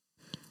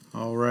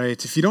All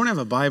right. If you don't have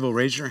a Bible,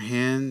 raise your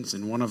hands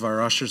and one of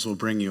our ushers will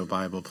bring you a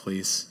Bible,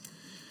 please.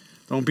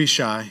 Don't be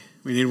shy.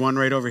 We need one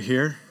right over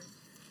here.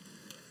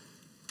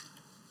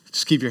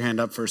 Just keep your hand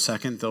up for a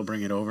second. They'll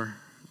bring it over.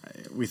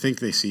 We think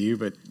they see you,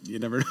 but you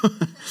never know.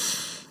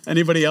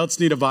 Anybody else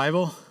need a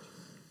Bible?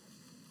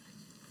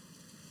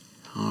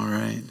 All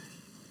right.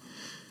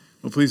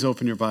 Well, please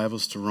open your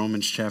Bibles to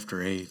Romans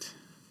chapter 8. If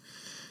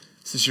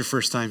this is your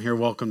first time here,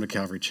 welcome to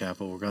Calvary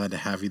Chapel. We're glad to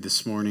have you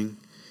this morning.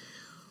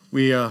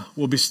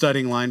 We'll be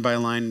studying line by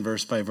line,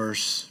 verse by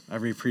verse,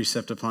 every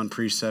precept upon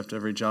precept,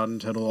 every jot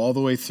and tittle, all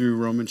the way through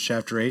Romans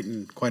chapter 8,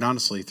 and quite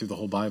honestly, through the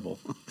whole Bible,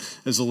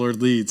 as the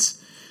Lord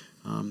leads,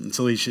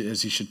 until he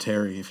should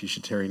tarry, if he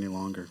should tarry any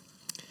longer.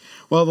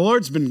 Well, the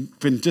Lord's been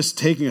just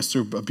taking us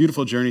through a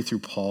beautiful journey through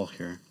Paul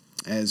here,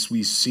 as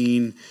we've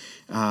seen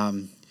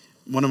one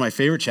of my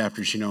favorite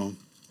chapters.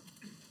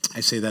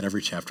 I say that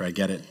every chapter, I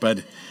get it,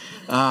 but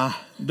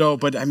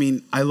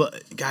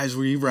guys,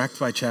 were you wrecked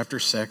by chapter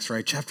 6,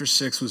 right? Chapter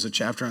 6 was a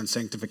chapter on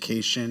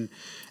sanctification,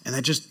 and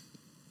that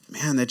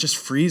just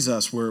frees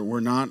us. We're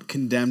not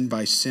condemned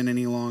by sin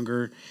any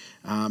longer.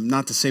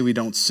 Not to say we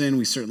don't sin,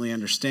 we certainly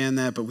understand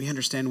that, but we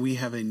understand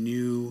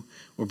we're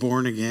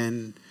born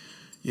again,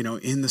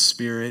 in the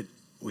Spirit.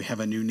 We have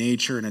a new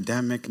nature. An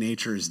Adamic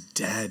nature is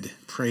dead.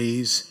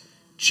 Praise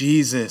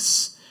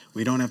Jesus.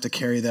 We don't have to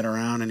carry that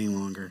around any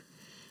longer.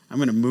 I'm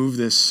going to move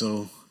this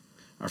so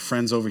our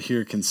friends over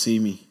here can see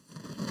me.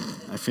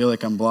 I feel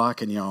like I'm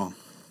blocking y'all.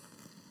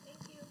 Thank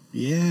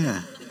you.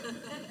 Yeah.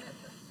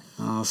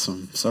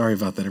 Awesome. Sorry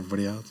about that,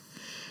 everybody else.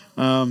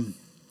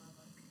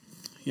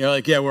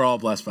 We're all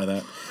blessed by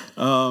that.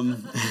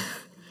 And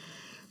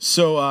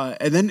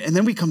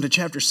then we come to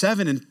chapter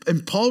 7,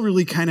 and Paul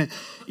really kind of,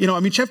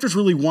 chapters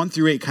really 1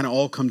 through 8 kind of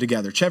all come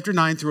together. Chapter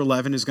 9 through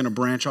 11 is going to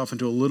branch off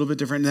into a little bit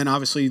different, and then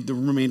obviously the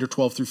remainder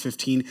 12 through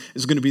 15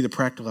 is going to be the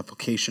practical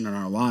application in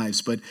our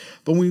lives. But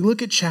when we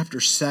look at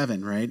chapter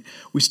 7, right,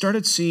 we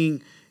started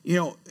seeing,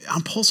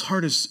 on Paul's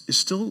heart is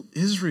still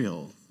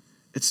Israel.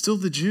 It's still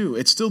the Jew.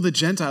 It's still the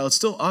Gentile. It's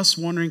still us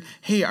wondering,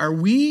 hey, are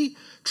we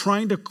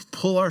trying to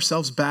pull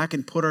ourselves back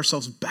and put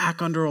ourselves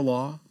back under a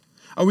law?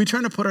 Are we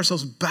trying to put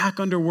ourselves back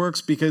under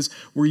works because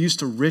we're used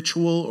to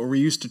ritual or we're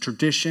used to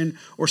tradition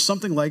or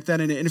something like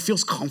that, and it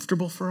feels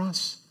comfortable for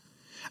us?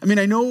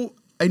 I know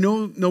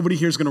nobody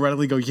here is going to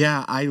readily go,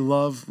 yeah, I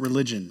love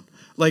religion.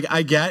 Like,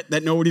 I get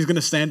that nobody's going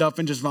to stand up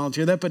and just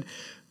volunteer that, but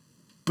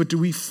do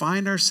we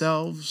find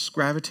ourselves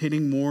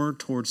gravitating more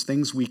towards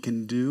things we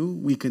can do,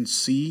 we can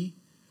see,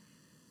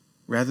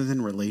 rather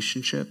than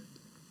relationship?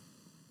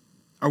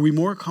 Are we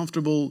more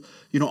comfortable,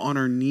 on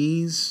our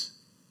knees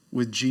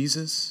with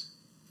Jesus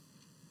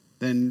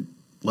than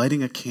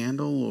lighting a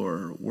candle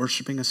or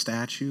worshiping a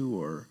statue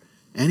or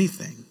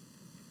anything?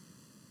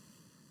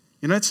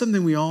 That's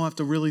something we all have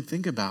to really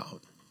think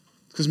about,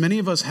 because many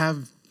of us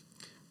have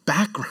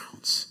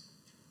backgrounds,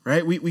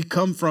 right? We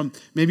come from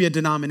maybe a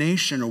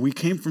denomination, or we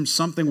came from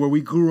something where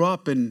we grew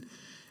up and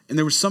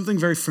there was something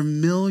very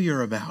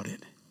familiar about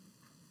it.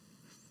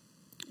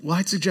 Well,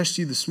 I'd suggest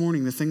to you this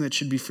morning, the thing that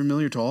should be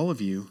familiar to all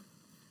of you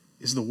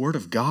is the Word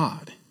of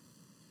God.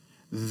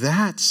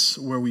 That's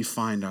where we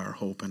find our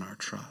hope and our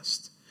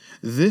trust.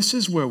 This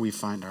is where we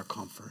find our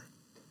comfort.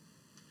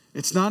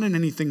 It's not in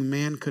anything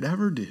man could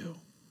ever do.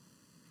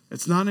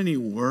 It's not any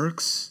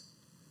works.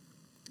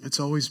 It's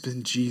always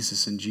been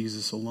Jesus and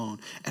Jesus alone.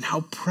 And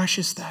how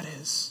precious that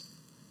is.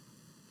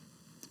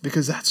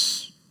 Because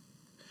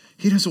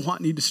he doesn't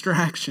want any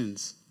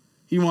distractions.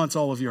 He wants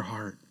all of your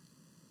heart.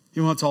 He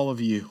wants all of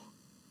you.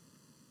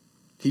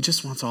 He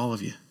just wants all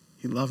of you.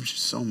 He loves you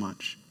so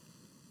much.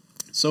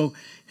 So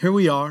here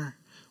we are.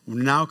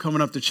 We're now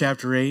coming up to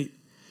chapter 8.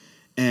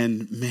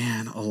 And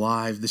man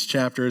alive, this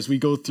chapter, as we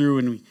go through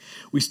and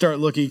we start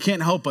looking, you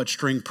can't help but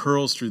string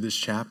pearls through this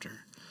chapter.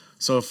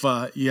 So if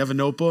you have a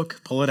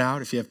notebook, pull it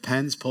out. If you have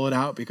pens, pull it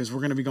out, because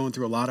we're going to be going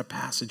through a lot of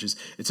passages.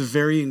 It's a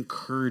very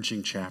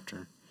encouraging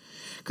chapter.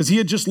 Because he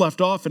had just left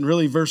off in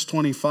really verse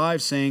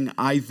 25 saying,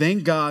 I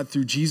thank God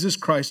through Jesus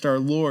Christ our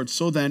Lord.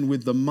 So then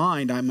with the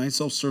mind, I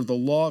myself serve the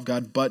law of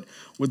God, but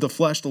with the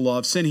flesh, the law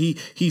of sin.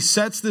 He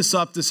sets this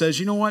up that says,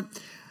 you know what?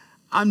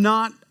 I'm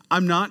not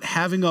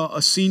having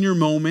a senior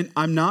moment.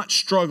 I'm not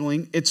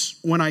struggling.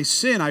 It's when I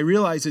sin, I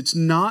realize it's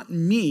not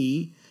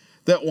me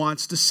that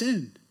wants to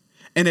sin.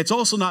 And it's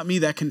also not me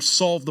that can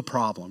solve the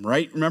problem,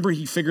 right? Remember,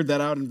 he figured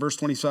that out in verse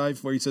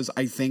 25 where he says,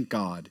 I thank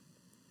God.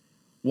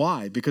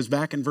 Why? Because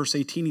back in verse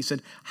 18, he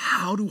said,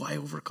 how do I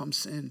overcome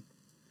sin?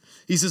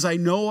 He says, I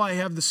know I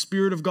have the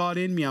Spirit of God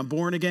in me. I'm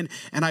born again,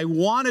 and I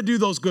want to do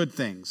those good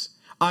things.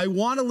 I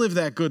want to live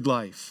that good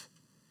life.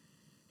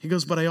 He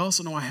goes, but I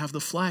also know I have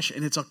the flesh,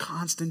 and it's a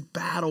constant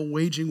battle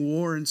waging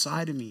war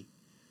inside of me.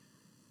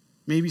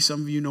 Maybe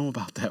some of you know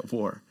about that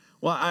war.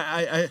 Well,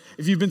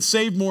 if you've been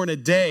saved more than a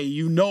day,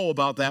 you know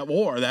about that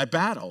war, that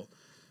battle.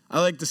 I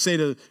like to say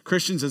to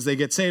Christians as they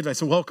get saved, I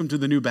say, welcome to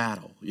the new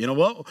battle.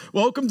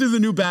 Welcome to the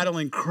new battle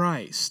in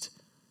Christ.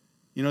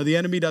 The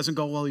enemy doesn't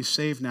go, well, he's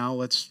saved now.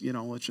 Let's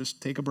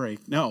just take a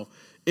break. No,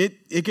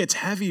 it gets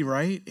heavy,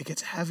 right? It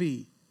gets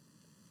heavy.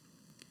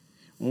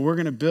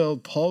 Well,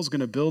 Paul's going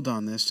to build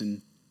on this,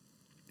 and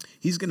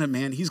he's going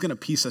to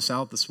piece us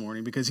out this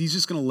morning, because he's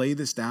just going to lay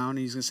this down, and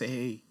he's going to say,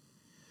 hey,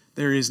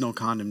 there is no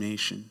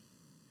condemnation.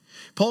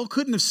 Paul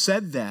couldn't have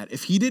said that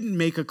if he didn't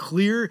make a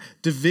clear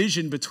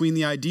division between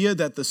the idea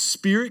that the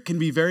spirit can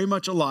be very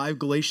much alive,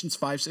 Galatians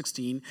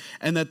 5:16,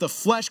 and that the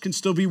flesh can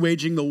still be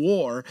waging the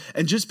war.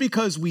 And just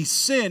because we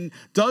sin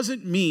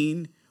doesn't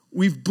mean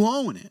we've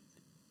blown it.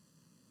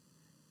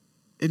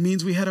 It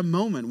means we had a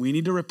moment. We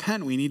need to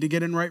repent. We need to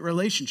get in right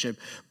relationship.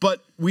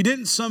 But we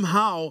didn't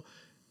somehow,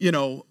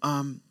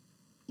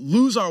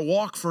 lose our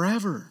walk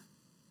forever.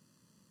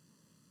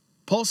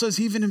 Paul says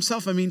even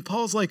himself,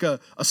 Paul's like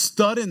a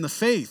stud in the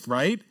faith,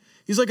 right?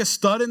 He's like a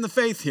stud in the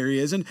faith. Here he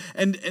is. And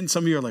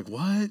some of you are like,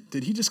 what?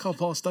 Did he just call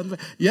Paul a stud in the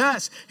faith?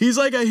 Yes, he's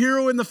like a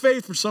hero in the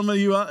faith for some of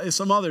you,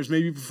 some others.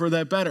 Maybe you prefer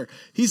that better.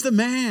 He's the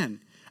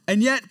man.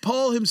 And yet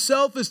Paul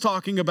himself is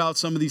talking about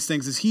some of these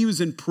things as he was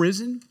in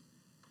prison,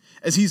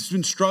 as he's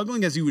been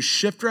struggling, as he was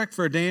shipwrecked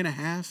for a day and a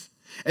half,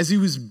 as he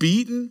was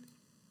beaten.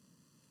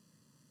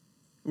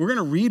 We're going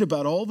to read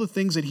about all the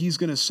things that he's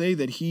going to say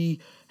that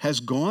he has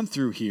gone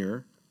through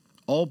here.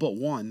 All but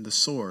one, the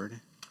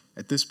sword.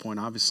 At this point,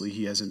 obviously,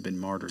 he hasn't been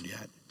martyred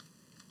yet.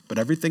 But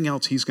everything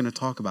else he's going to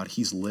talk about,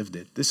 he's lived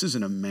it. This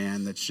isn't a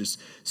man that's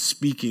just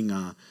speaking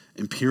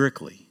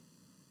empirically.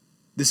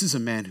 This is a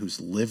man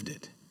who's lived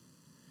it.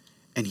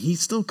 And he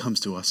still comes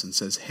to us and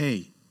says,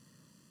 hey,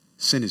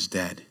 sin is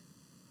dead.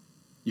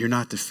 You're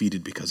not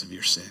defeated because of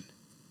your sin.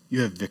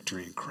 You have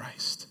victory in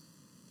Christ.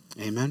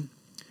 Amen?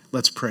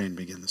 Let's pray and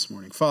begin this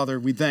morning. Father,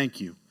 we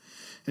thank you.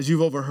 As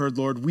you've overheard,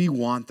 Lord, we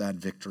want that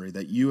victory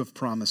that you have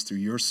promised through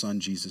your Son,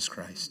 Jesus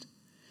Christ.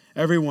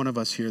 Every one of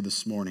us here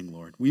this morning,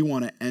 Lord, we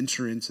want to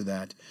enter into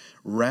that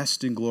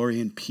rest and glory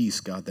and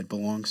peace, God, that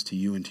belongs to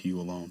you and to you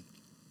alone.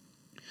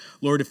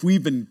 Lord, if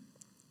we've been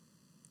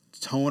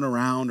towing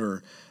around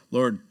or,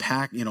 Lord,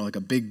 pack, like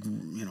a big,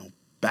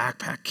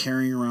 backpack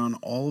carrying around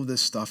all of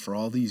this stuff for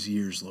all these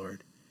years,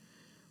 Lord,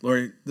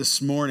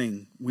 this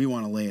morning we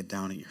want to lay it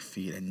down at your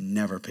feet and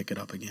never pick it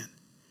up again.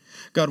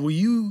 God, will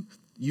you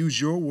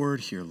use your word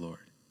here, Lord,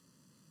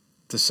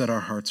 to set our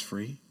hearts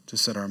free, to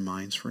set our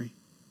minds free.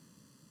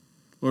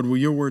 Lord, will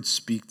your word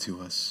speak to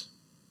us?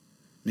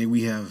 May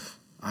we have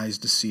eyes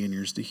to see and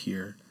ears to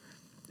hear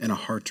and a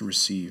heart to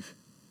receive.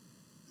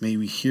 May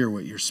we hear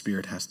what your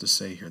Spirit has to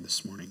say here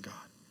this morning, God.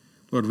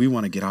 Lord, we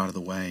want to get out of the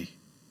way.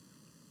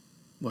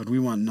 Lord, we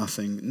want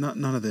nothing,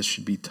 none of this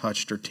should be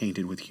touched or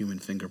tainted with human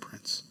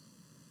fingerprints.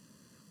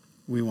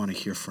 We want to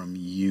hear from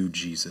you,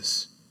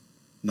 Jesus.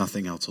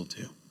 Nothing else will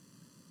do.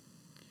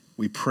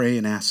 We pray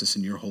and ask this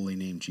in your holy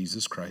name,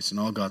 Jesus Christ, and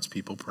all God's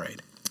people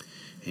prayed.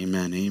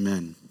 Amen,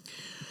 amen.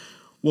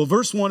 Well,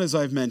 verse 1, as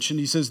I've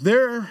mentioned, he says,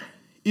 there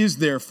is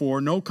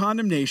therefore no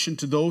condemnation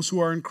to those who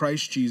are in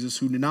Christ Jesus,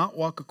 who do not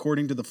walk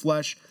according to the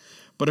flesh,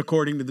 but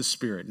according to the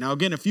Spirit. Now,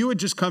 again, if you had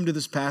just come to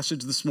this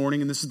passage this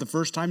morning, and this is the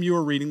first time you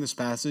are reading this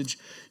passage,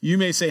 you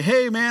may say,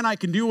 hey, man, I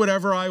can do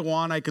whatever I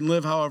want. I can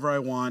live however I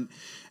want.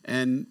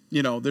 And,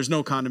 there's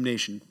no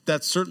condemnation.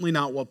 That's certainly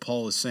not what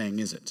Paul is saying,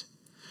 is it?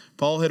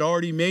 Paul had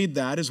already made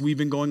that, as we've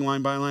been going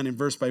line by line and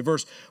verse by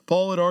verse,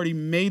 Paul had already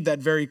made that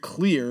very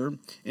clear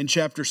in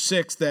chapter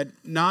 6, that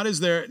not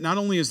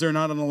only is there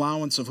not an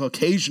allowance of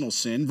occasional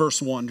sin,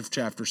 verse 1 of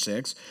chapter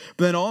 6,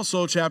 but then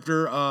also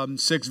chapter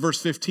 6,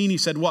 verse 15, he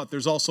said what?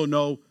 There's also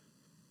no,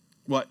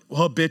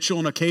 habitual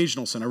and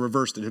occasional sin. I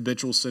reversed it.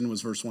 Habitual sin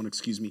was verse 1,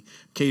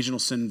 occasional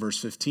sin, verse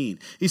 15.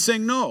 He's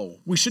saying, no,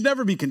 we should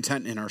never be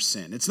content in our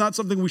sin. It's not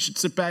something we should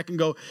sit back and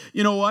go,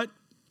 you know what?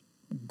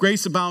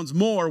 Grace abounds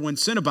more when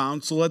sin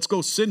abounds, so let's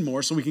go sin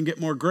more so we can get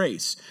more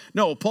grace.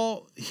 No,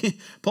 Paul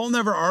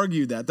never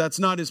argued that. That's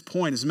not his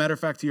point. As a matter of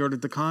fact, he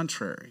ordered the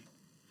contrary.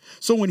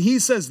 So when he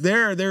says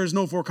there is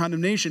no for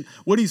condemnation,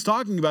 what he's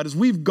talking about is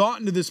we've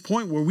gotten to this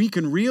point where we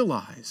can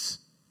realize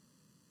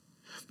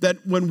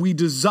that when we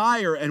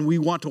desire and we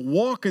want to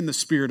walk in the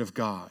Spirit of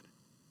God,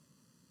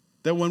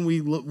 that when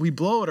we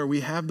blow it or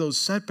we have those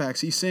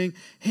setbacks, he's saying,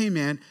 hey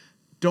man,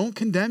 don't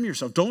condemn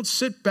yourself. Don't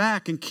sit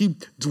back and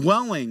keep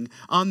dwelling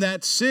on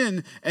that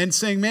sin and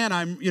saying, man,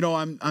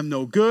 I'm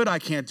no good. I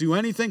can't do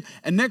anything.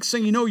 And next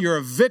thing you know, you're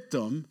a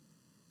victim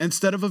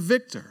instead of a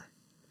victor.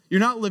 You're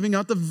not living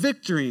out the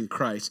victory in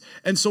Christ.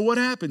 And so what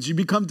happens? You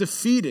become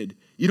defeated.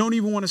 You don't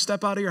even want to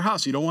step out of your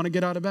house. You don't want to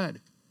get out of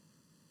bed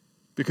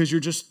because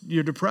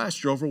you're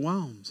depressed. You're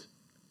overwhelmed.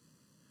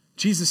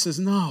 Jesus says,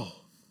 no,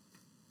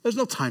 there's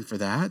no time for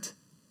that.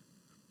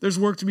 There's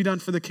work to be done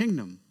for the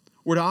kingdom.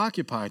 We're to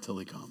occupy till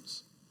he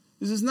comes.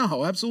 He says,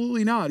 no,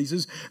 absolutely not. He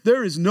says,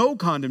 there is no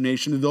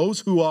condemnation to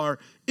those who are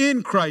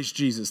in Christ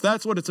Jesus.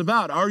 That's what it's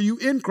about. Are you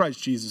in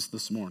Christ Jesus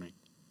this morning?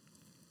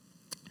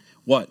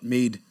 What?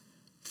 Made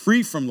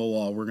free from the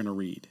law, we're going to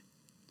read.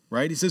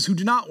 Right? He says, who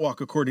do not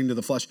walk according to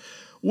the flesh.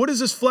 What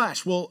is this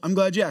flesh? Well, I'm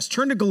glad you asked.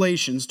 Turn to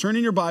Galatians. Turn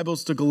in your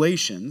Bibles to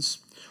Galatians.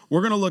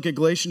 We're going to look at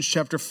Galatians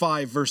chapter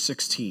 5, verse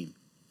 16.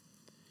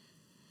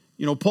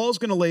 Paul's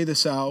going to lay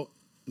this out.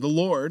 The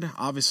Lord,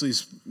 obviously,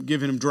 is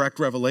giving him direct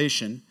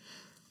revelation.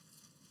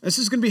 This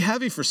is going to be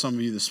heavy for some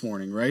of you this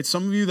morning, right?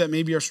 Some of you that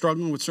maybe are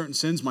struggling with certain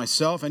sins,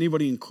 myself,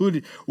 anybody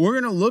included, we're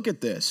going to look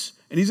at this.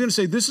 And he's going to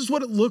say, this is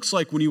what it looks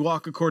like when you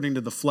walk according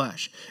to the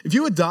flesh. If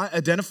you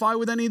identify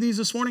with any of these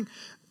this morning,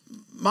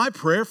 my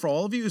prayer for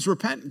all of you is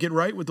repent, get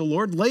right with the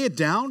Lord, lay it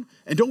down,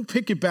 and don't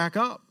pick it back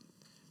up.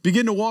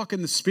 Begin to walk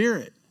in the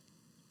Spirit.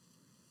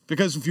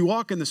 Because if you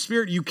walk in the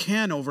Spirit, you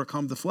can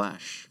overcome the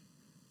flesh.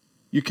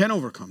 You can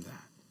overcome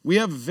that. We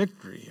have a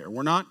victory here.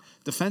 We're not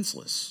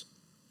defenseless.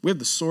 We have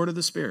the sword of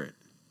the Spirit.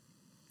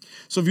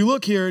 So if you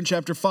look here in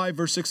chapter 5,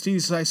 verse 16, he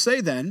says, I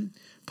say then,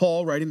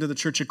 Paul writing to the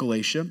church at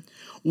Galatia,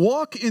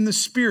 walk in the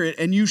Spirit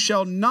and you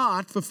shall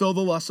not fulfill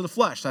the lust of the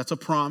flesh. That's a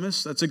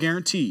promise. That's a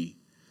guarantee.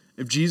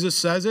 If Jesus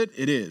says it,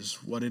 it is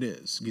what it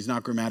is. He's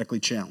not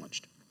grammatically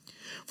challenged.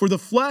 For the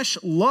flesh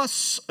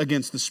lusts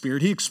against the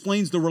Spirit. He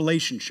explains the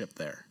relationship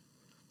there,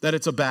 that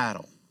it's a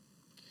battle.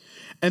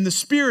 And the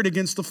Spirit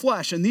against the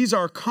flesh. And these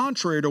are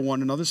contrary to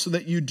one another so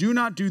that you do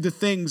not do the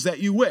things that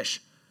you wish.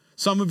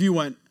 Some of you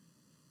went,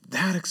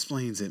 that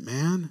explains it,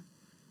 man.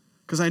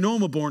 Because I know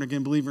I'm a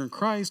born-again believer in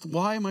Christ.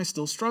 Why am I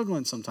still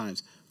struggling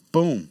sometimes?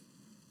 Boom.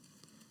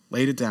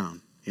 Laid it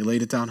down. He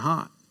laid it down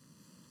hot.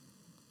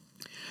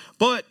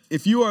 But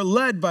if you are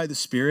led by the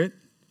Spirit,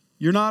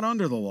 you're not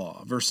under the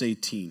law. Verse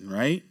 18,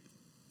 right?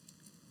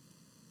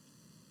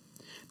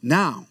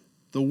 Now,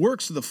 the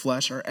works of the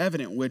flesh are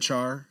evident, which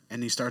are,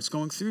 and he starts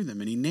going through them,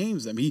 and he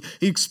names them. He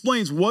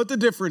explains what the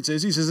difference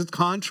is. He says it's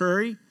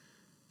contrary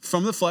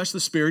from the flesh, the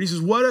Spirit. He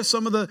says, what are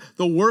some of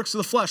the works of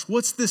the flesh?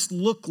 What's this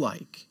look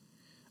like?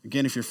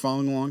 Again, if you're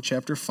following along,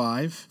 chapter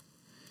 5,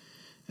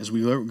 as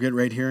we get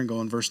right here and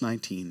go in verse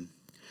 19.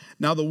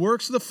 Now the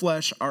works of the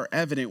flesh are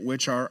evident,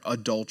 which are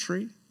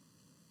adultery.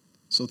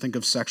 So think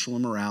of sexual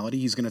immorality.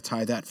 He's going to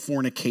tie that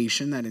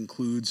fornication. That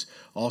includes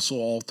also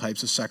all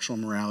types of sexual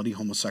immorality,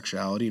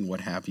 homosexuality, and what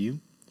have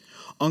you.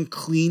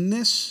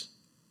 Uncleanness.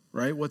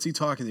 Right? What's he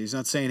talking about? He's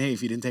not saying, hey,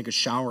 if you didn't take a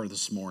shower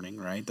this morning,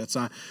 right? That's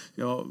not,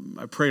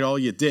 I prayed all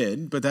you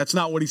did, but that's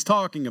not what he's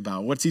talking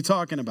about. What's he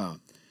talking about?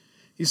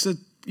 He said,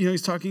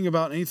 he's talking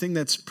about anything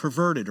that's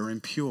perverted or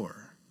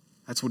impure.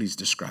 That's what he's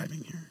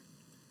describing here.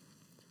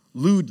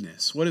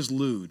 Lewdness. What is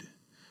lewd?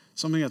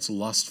 Something that's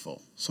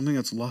lustful. Something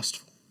that's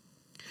lustful.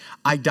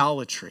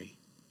 Idolatry.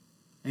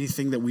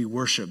 Anything that we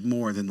worship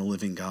more than the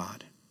living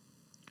God.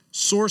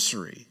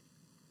 Sorcery.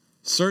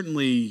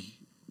 Certainly,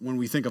 when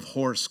we think of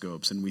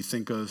horoscopes and we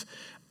think of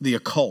the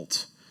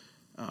occult,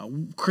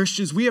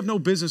 Christians, we have no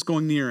business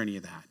going near any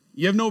of that.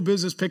 You have no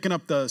business picking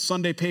up the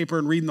Sunday paper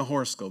and reading the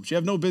horoscopes. You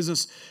have no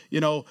business,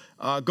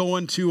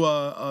 going to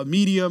a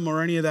medium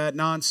or any of that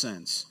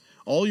nonsense.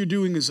 All you're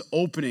doing is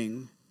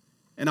opening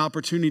an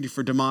opportunity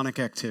for demonic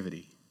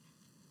activity.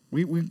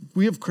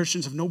 We have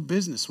Christians have no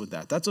business with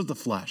that. That's of the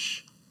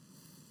flesh.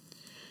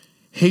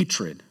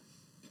 Hatred.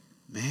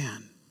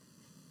 Man,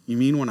 you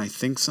mean when I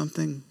think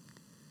something?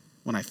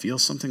 When I feel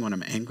something, when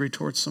I'm angry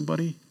towards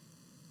somebody?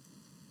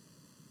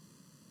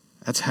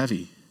 That's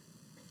heavy.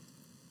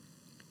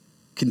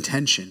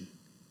 Contention.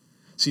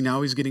 See,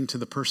 now he's getting to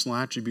the personal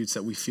attributes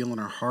that we feel in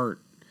our heart,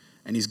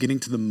 and he's getting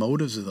to the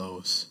motives of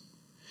those.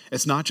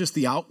 It's not just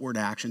the outward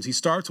actions. He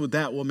starts with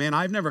that. Well, man,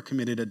 I've never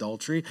committed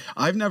adultery.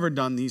 I've never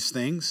done these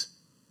things.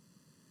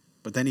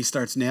 But then he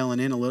starts nailing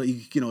in a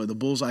little, the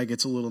bullseye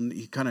gets a little,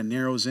 he kind of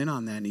narrows in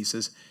on that, and he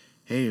says,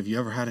 hey, have you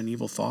ever had an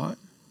evil thought?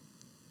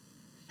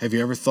 Have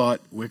you ever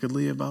thought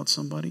wickedly about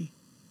somebody?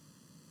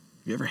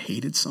 Have you ever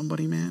hated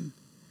somebody, man?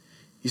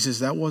 He says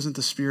that wasn't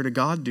the Spirit of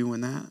God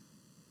doing that.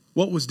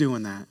 What was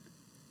doing that?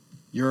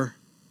 Your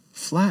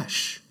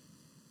flesh.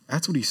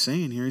 That's what he's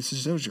saying here. He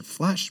says that was your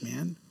flesh,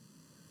 man.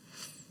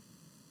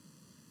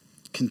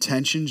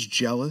 Contentions,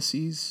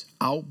 jealousies,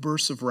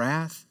 outbursts of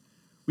wrath.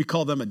 We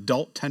call them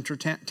adult temper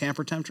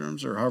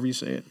tantrums, or however you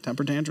say it,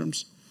 temper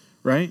tantrums,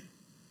 right?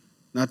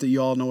 Not that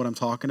you all know what I'm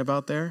talking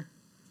about there.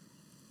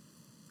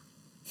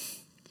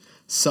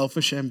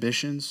 Selfish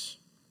ambitions,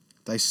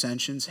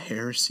 dissensions,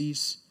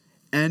 heresies,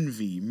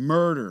 envy,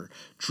 murder,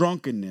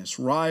 drunkenness,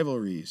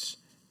 rivalries,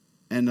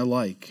 and the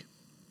like,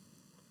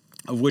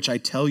 of which I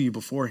tell you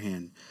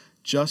beforehand,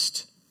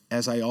 just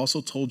as I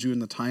also told you in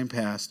the time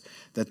past,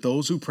 that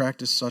those who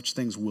practice such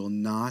things will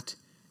not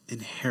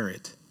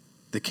inherit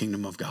the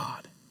kingdom of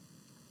God.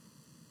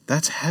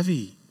 That's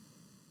heavy.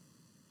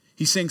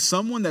 He's saying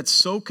someone that's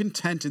so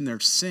content in their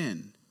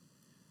sin,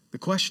 the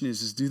question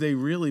is do they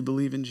really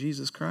believe in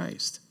Jesus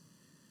Christ?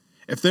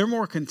 If they're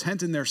more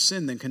content in their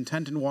sin than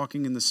content in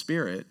walking in the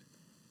Spirit,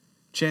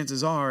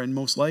 chances are, and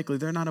most likely,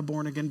 they're not a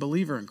born-again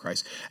believer in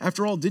Christ.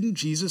 After all, didn't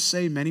Jesus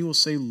say, many will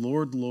say,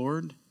 Lord,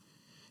 Lord?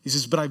 He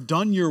says, but I've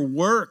done your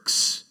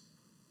works.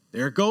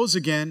 There it goes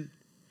again.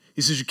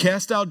 He says, you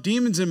cast out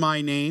demons in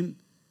my name.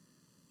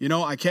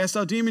 I cast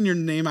out demons in your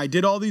name. I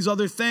did all these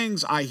other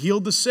things. I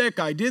healed the sick.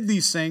 I did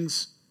these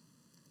things.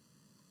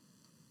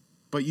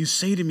 But you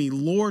say to me,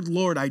 Lord,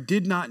 Lord, I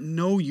did not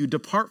know you.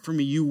 Depart from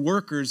me, you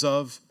workers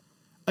of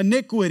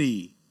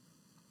iniquity.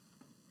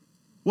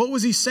 What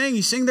was he saying?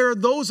 He's saying there are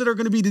those that are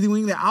going to be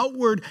doing the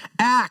outward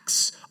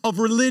acts of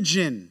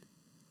religion.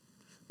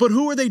 But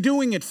who are they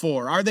doing it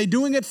for? Are they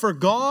doing it for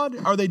God?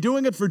 Are they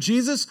doing it for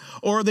Jesus?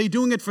 Or are they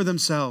doing it for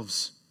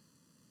themselves?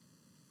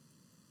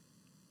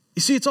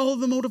 You see, it's all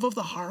the motive of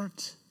the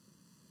heart.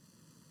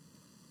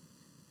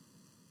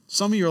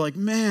 Some of you are like,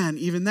 man,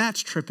 even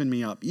that's tripping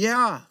me up.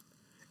 Yeah,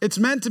 it's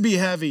meant to be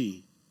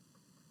heavy.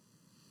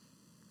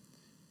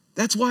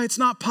 That's why it's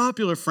not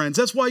popular, friends.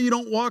 That's why you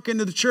don't walk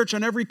into the church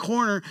on every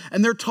corner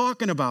and they're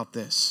talking about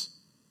this.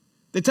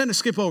 They tend to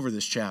skip over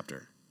this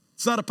chapter.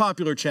 It's not a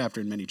popular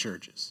chapter in many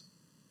churches.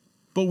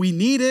 But we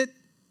need it.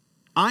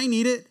 I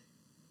need it.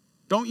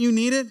 Don't you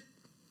need it?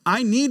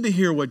 I need to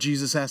hear what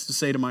Jesus has to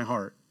say to my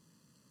heart.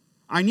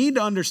 I need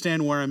to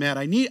understand where I'm at.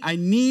 I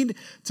need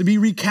to be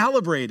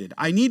recalibrated.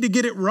 I need to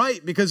get it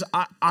right because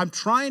I'm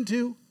trying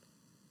to.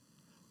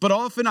 But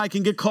often I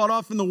can get caught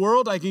up in the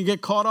world. I can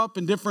get caught up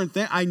in different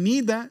things. I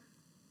need that.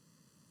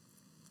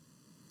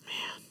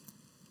 Man.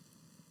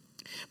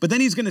 But then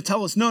he's going to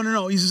tell us,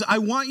 no. He says, I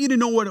want you to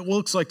know what it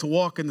looks like to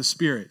walk in the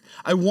Spirit.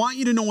 I want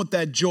you to know what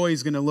that joy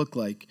is going to look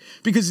like.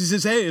 Because he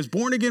says, hey, as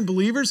born-again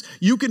believers,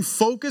 you can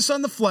focus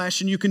on the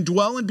flesh and you can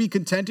dwell and be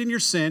content in your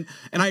sin.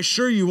 And I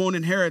assure you won't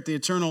inherit the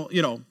eternal,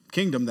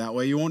 kingdom that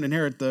way. You won't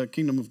inherit the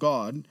kingdom of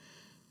God.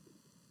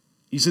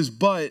 He says,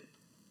 but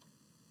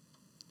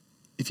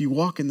if you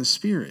walk in the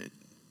Spirit.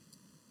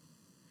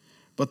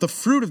 But the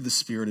fruit of the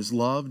Spirit is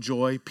love,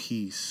 joy,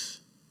 peace.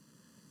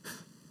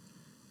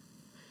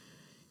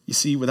 You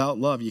see, without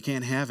love, you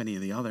can't have any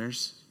of the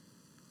others.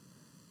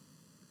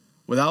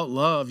 Without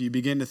love, you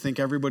begin to think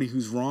everybody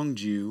who's wronged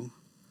you,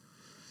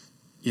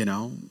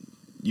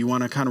 you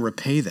want to kind of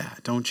repay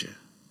that, don't you?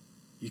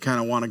 You kind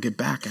of want to get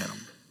back at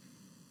them.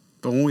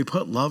 But when we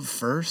put love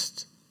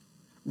first,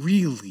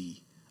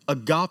 really,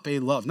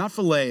 agape love, not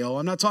phileo.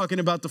 I'm not talking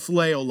about the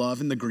phileo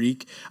love in the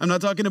Greek. I'm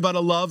not talking about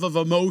a love of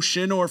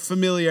emotion or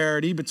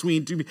familiarity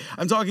between two people.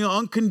 I'm talking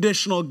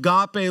get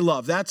agape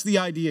love. That's the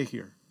idea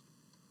here.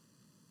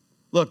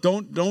 Look,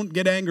 don't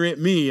get angry at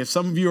me if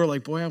some of you are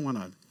like, boy, I want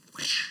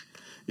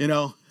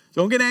to,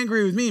 don't get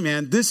angry with me,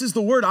 man. This is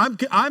the word.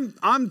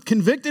 I'm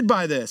convicted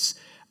by this,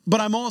 but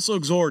I'm also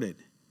exhorted.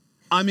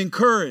 I'm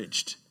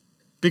encouraged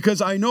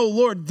because I know,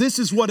 Lord, this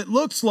is what it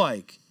looks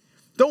like.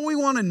 Don't we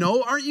want to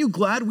know? Aren't you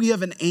glad we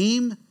have an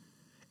aim?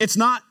 It's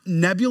not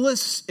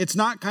nebulous. It's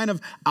not kind of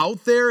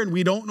out there and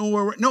we don't know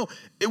where we're... No,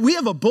 we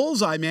have a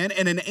bullseye, man,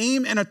 and an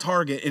aim and a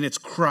target, and it's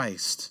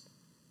Christ.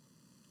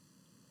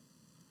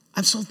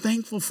 I'm so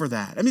thankful for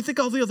that. I mean, think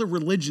all the other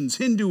religions,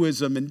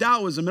 Hinduism and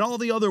Taoism and all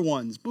the other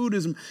ones,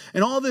 Buddhism,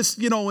 and all this,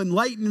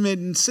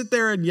 enlightenment, and sit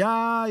there and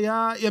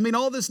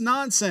all this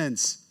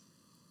nonsense.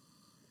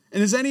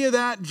 And is any of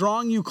that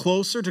drawing you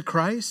closer to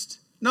Christ?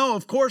 No,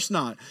 of course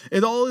not.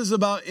 It all is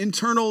about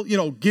internal,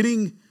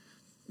 getting,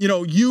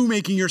 you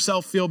making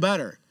yourself feel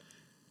better.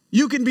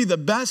 You can be the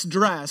best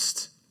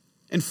dressed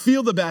and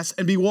feel the best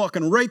and be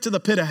walking right to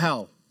the pit of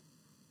hell.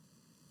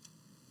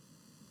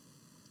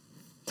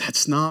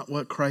 That's not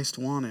what Christ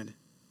wanted.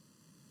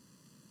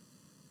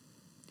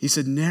 He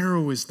said,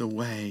 narrow is the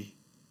way.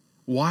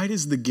 Wide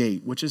is the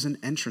gate, which is an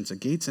entrance. A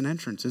gate's an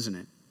entrance, isn't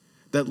it?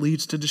 That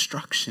leads to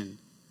destruction.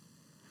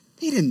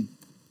 He didn't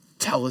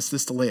tell us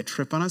this to lay a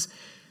trip on us.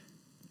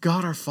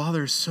 God our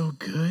Father is so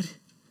good.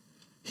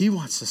 He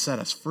wants to set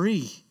us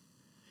free.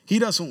 He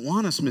doesn't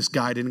want us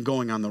misguided and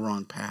going on the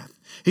wrong path.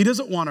 He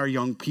doesn't want our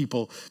young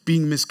people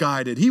being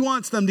misguided. He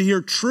wants them to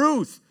hear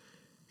truth.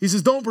 He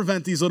says, don't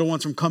prevent these little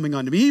ones from coming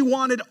unto me. He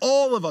wanted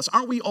all of us.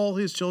 Aren't we all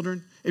his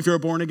children if you're a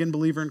born-again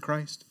believer in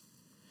Christ?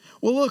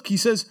 Well, look, he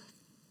says,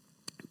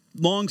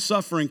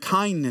 long-suffering,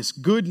 kindness,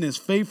 goodness,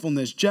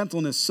 faithfulness,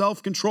 gentleness,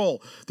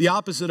 self-control, the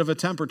opposite of a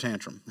temper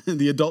tantrum,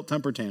 the adult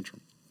temper tantrum.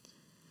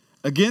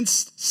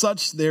 Against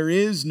such there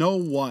is no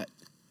what?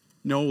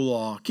 No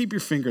law. Keep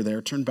your finger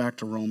there. Turn back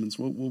to Romans.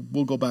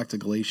 We'll go back to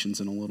Galatians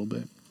in a little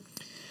bit.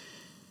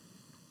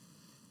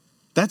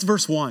 That's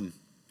verse 1.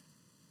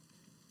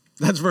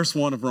 That's verse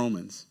 1 of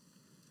Romans.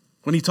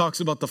 When he talks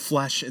about the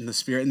flesh and the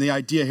spirit and the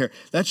idea here.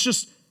 That's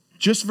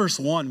just verse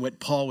 1, what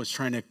Paul was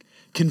trying to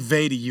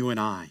convey to you and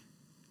I.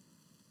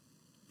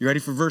 You ready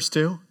for verse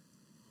 2?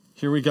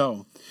 Here we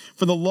go.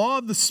 For the law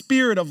of the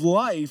Spirit of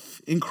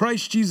life in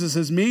Christ Jesus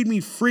has made me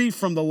free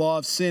from the law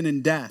of sin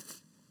and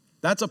death.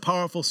 That's a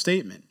powerful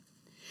statement.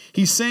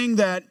 He's saying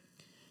that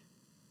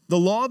the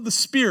law of the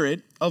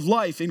Spirit of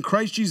life in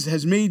Christ Jesus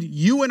has made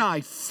you and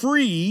I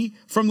free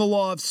from the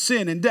law of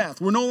sin and death.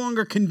 We're no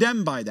longer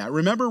condemned by that.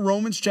 Remember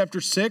Romans chapter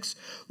 6?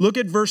 Look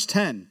at verse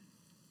 10.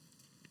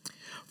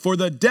 For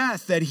the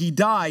death that he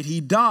died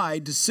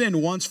to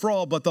sin once for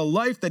all, but the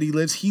life that he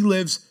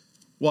lives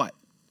what?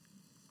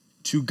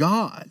 To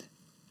God.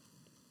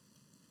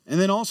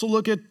 And then also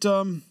look at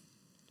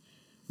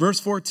verse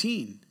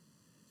 14.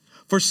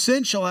 For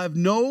sin shall have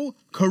no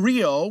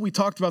chorio, we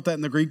talked about that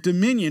in the Greek,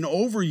 dominion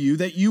over you,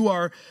 that you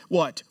are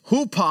what?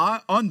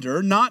 Hupa,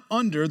 under, not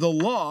under the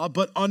law,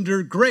 but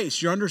under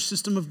grace. You're under a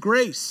system of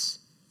grace.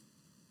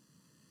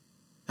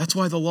 That's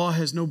why the law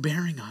has no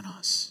bearing on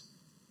us.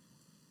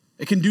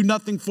 It can do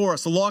nothing for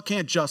us. The law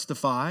can't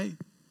justify.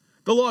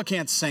 The law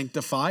can't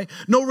sanctify.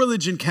 No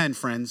religion can,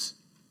 friends.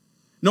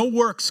 No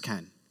works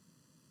can.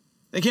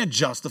 They can't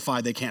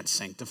justify. They can't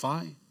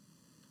sanctify.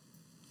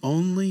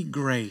 Only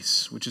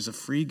grace, which is a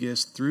free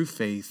gift through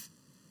faith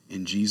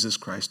in Jesus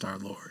Christ our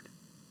Lord.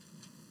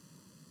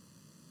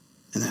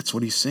 And that's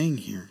what he's saying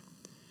here.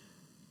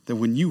 That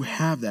when you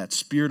have that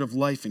spirit of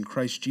life in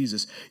Christ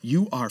Jesus,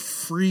 you are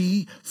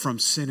free from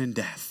sin and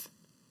death.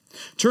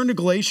 Turn to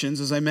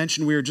Galatians. As I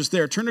mentioned, we were just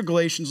there. Turn to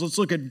Galatians. Let's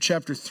look at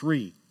chapter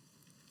 3.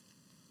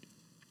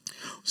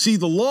 See,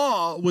 the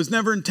law was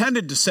never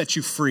intended to set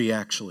you free,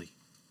 actually.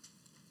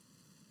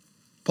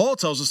 Paul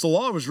tells us the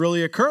law was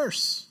really a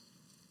curse.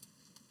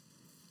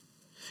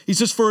 He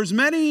says, for as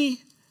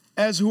many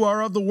as who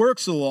are of the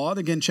works of the law,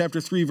 again,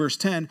 chapter 3, verse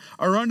 10,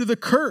 are under the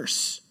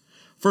curse.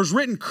 For it's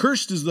written,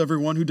 cursed is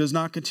everyone who does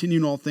not continue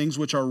in all things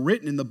which are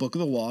written in the book of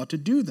the law to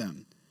do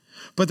them.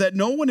 But that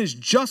no one is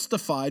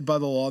justified by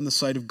the law in the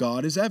sight of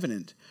God is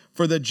evident.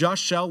 For the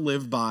just shall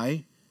live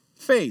by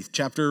faith.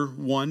 Chapter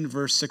 1,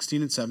 verse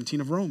 16 and 17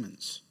 of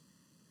Romans.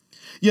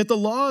 Yet the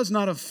law is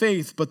not of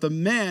faith, but the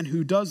man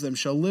who does them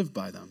shall live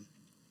by them.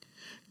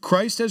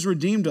 Christ has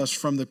redeemed us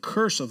from the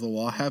curse of the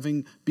law,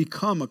 having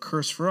become a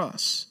curse for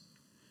us.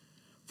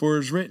 For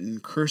it is written,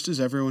 cursed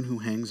is everyone who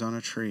hangs on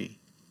a tree.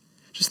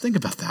 Just think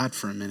about that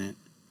for a minute.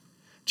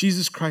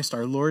 Jesus Christ,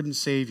 our Lord and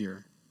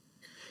Savior,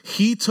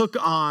 he took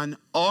on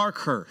our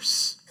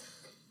curse.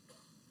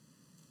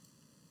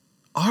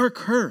 Our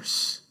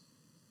curse.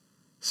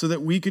 So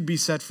that we could be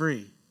set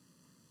free.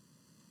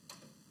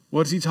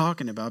 What is he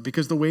talking about?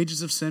 Because the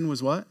wages of sin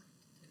was what?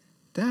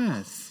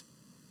 Death.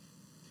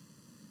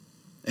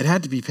 It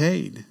had to be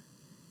paid.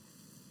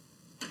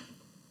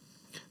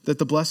 That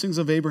the blessings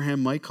of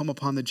Abraham might come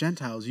upon the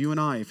Gentiles, you and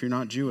I, if you're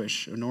not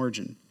Jewish in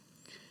origin,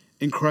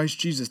 in Christ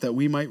Jesus, that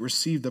we might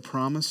receive the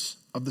promise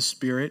of the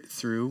Spirit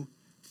through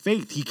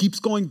faith. He keeps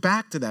going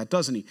back to that,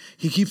 doesn't he?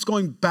 He keeps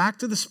going back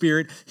to the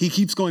Spirit. He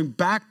keeps going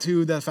back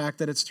to the fact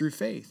that it's through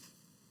faith.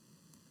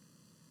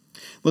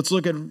 Let's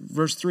look at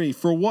verse 3.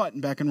 For what,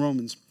 back in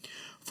Romans,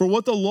 for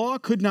what the law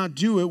could not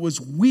do, it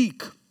was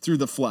weak through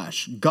the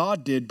flesh.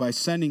 God did by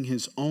sending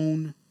his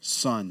own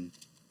Son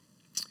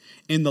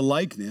in the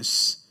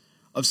likeness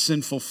of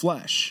sinful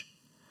flesh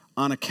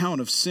on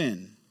account of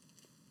sin.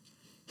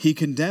 He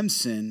condemned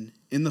sin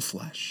in the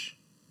flesh.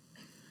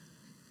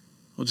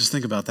 Well, just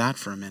think about that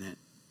for a minute.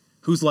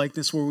 Whose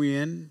likeness were we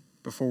in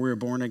before we were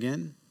born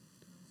again?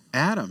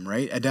 Adam,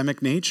 right?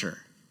 Adamic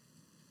nature.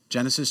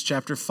 Genesis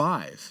chapter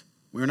 5.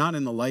 We're not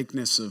in the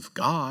likeness of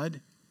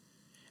God.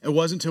 It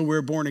wasn't until we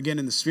were born again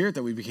in the Spirit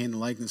that we became the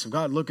likeness of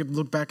God.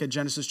 Look back at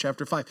Genesis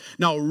chapter 5.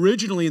 Now,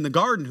 originally in the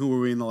garden, who were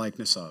we in the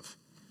likeness of?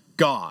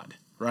 God,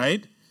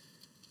 right?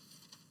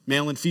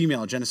 Male and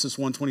female, Genesis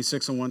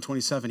 1:26 and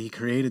 1:27, he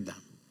created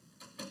them,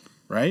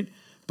 right?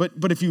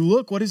 But if you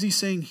look, what is he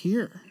saying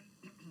here?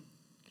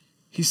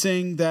 He's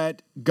saying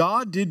that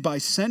God did by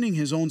sending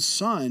his own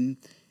Son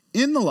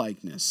in the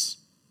likeness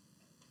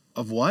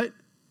of what?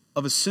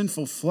 Of a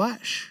sinful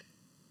flesh.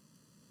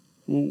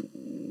 Well,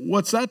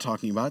 what's that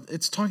talking about?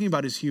 It's talking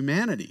about his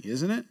humanity,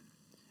 isn't it?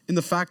 In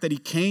the fact that he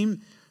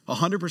came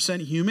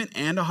 100% human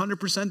and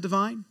 100%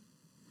 divine.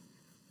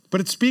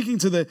 But it's speaking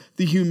to the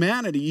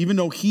humanity, even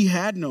though he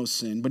had no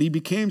sin, but he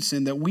became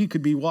sin that we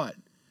could be what?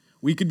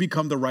 We could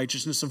become the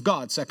righteousness of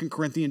God. 2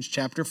 Corinthians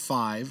chapter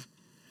 5,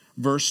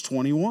 verse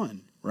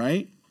 21,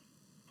 right?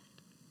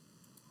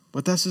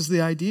 But this is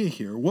the idea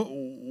here.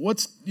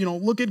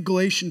 Look at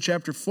Galatians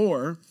chapter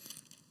 4.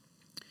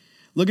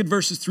 Look at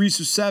verses 3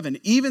 through 7.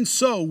 Even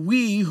so,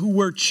 we who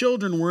were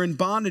children were in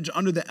bondage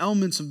under the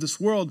elements of this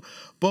world.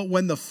 But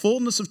when the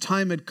fullness of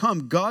time had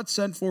come, God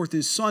sent forth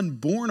his Son,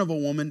 born of a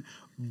woman,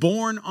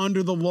 born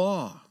under the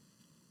law.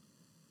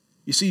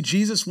 You see,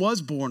 Jesus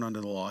was born under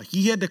the law.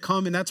 He had to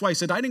come, and that's why he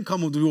said, I didn't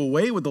come to do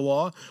away with the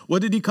law.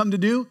 What did he come to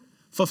do?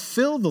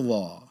 Fulfill the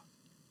law.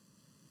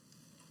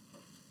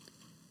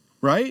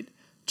 Right?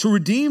 To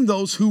redeem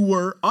those who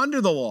were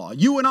under the law.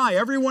 You and I,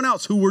 everyone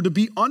else who were to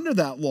be under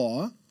that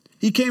law.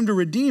 He came to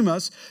redeem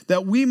us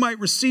that we might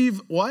receive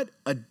what?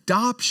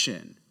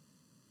 Adoption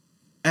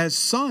as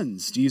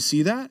sons. Do you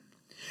see that?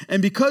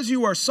 And because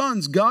you are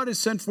sons, God has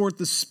sent forth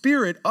the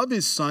Spirit of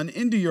his Son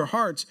into your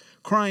hearts,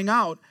 crying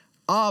out,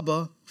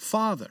 Abba,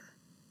 Father.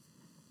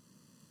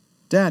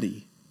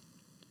 Daddy.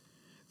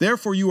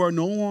 Therefore you are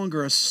no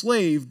longer a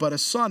slave, but a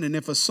son, and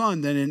if a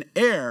son, then an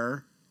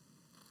heir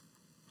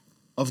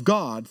of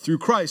God through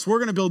Christ. We're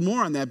going to build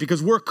more on that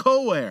because we're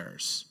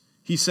co-heirs,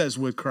 he says,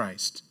 with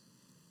Christ.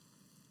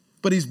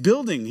 But he's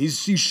building, he's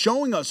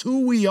showing us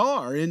who we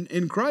are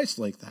in Christ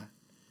like that.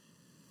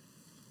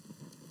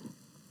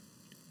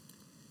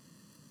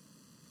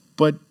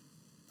 But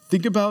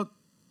think about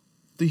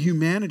the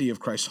humanity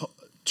of Christ.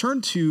 Turn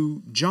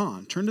to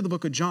John. Turn to the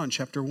book of John,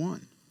 chapter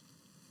 1.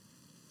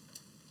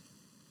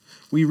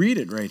 We read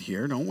it right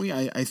here, don't we?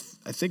 I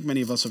think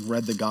many of us have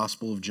read the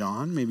Gospel of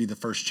John, maybe the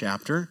first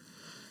chapter.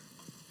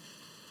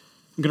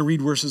 I'm going to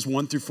read verses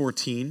 1 through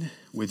 14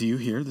 with you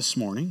here this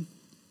morning.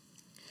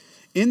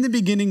 In the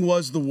beginning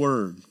was the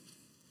Word,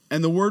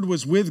 and the Word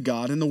was with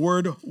God, and the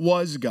Word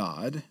was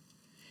God.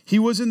 He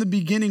was in the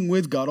beginning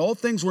with God. All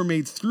things were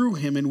made through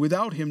him, and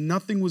without him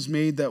nothing was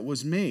made that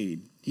was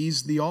made.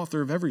 He's the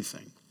author of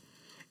everything.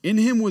 In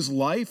him was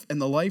life,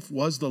 and the life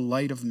was the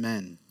light of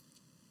men.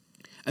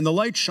 And the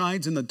light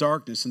shines in the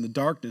darkness, and the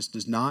darkness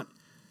does not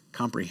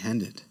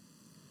comprehend it.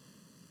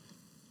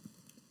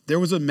 There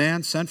was a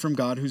man sent from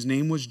God whose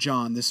name was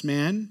John. This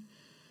man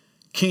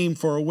came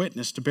for a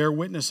witness, to bear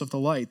witness of the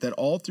light, that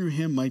all through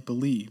him might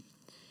believe.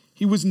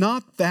 He was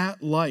not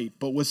that light,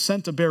 but was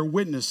sent to bear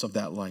witness of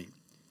that light.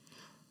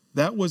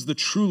 That was the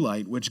true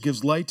light, which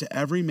gives light to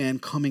every man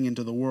coming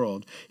into the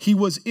world. He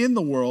was in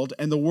the world,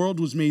 and the world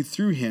was made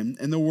through him,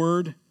 and the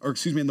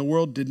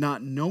world did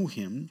not know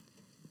him.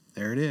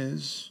 There it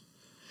is.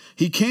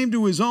 He came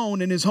to his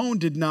own, and his own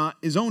did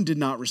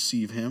not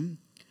receive him.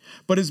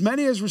 But as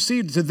many as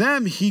received, to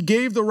them he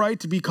gave the right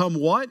to become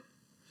what?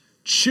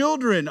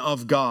 Children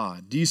of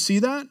God. Do you see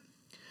that?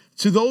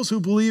 To those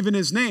who believe in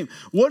his name.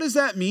 What does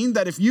that mean?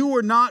 That if you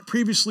were not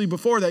previously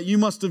before that, you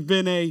must have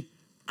been a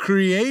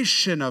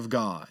creation of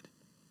God.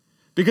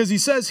 Because he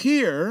says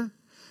here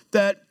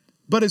that,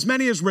 but as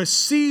many as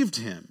received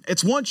him.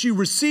 It's once you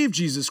receive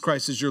Jesus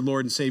Christ as your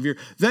Lord and Savior,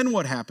 then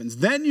what happens?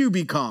 Then you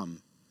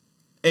become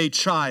a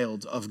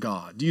child of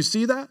God. Do you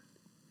see that?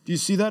 Do you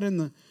see that in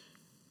the...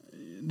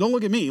 Don't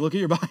look at me, look at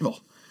your Bible.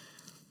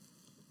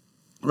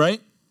 Right?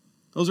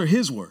 Those are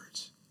his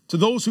words. To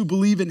those who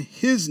believe in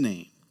his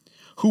name,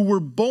 who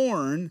were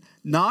born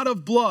not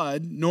of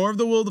blood, nor of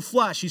the will of the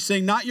flesh. He's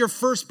saying not your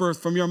first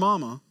birth from your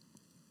mama.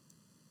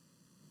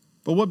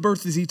 But what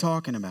birth is he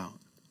talking about?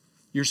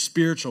 Your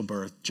spiritual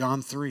birth,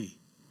 John 3.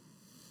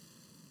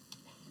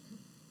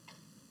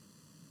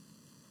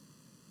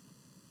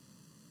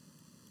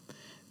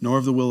 Nor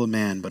of the will of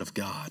man, but of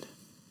God.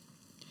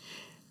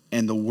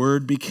 And the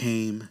word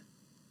became,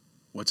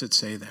 what's it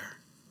say there?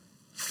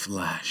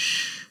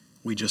 Flesh.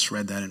 We just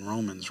read that in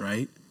Romans,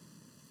 right?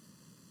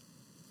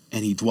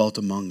 And he dwelt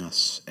among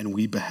us, and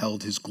we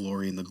beheld his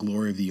glory, and the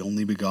glory of the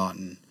only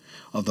begotten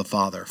of the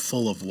Father,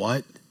 full of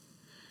what?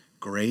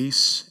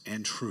 Grace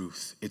and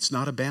truth. It's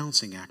not a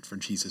balancing act for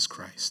Jesus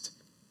Christ.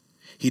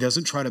 He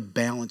doesn't try to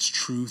balance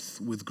truth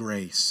with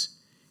grace.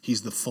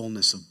 He's the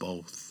fullness of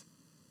both.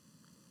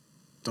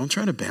 Don't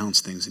try to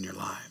balance things in your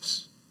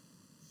lives.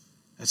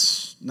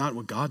 That's not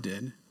what God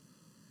did.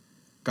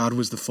 God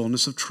was the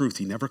fullness of truth.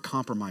 He never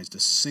compromised a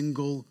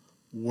single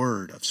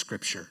word of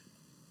Scripture.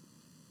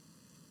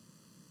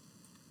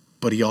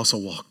 But he also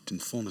walked in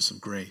fullness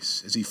of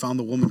grace. As he found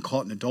the woman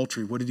caught in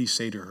adultery, what did he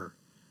say to her?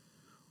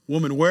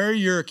 Woman, where are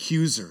your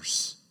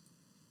accusers?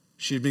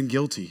 She had been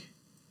guilty.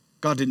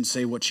 God didn't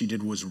say what she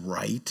did was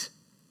right.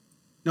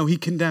 No, he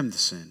condemned the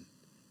sin.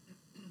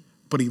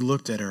 But he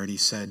looked at her and he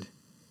said,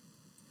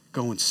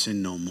 go and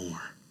sin no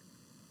more.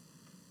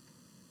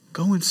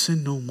 Go and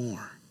sin no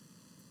more.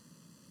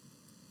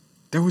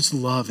 There was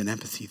love and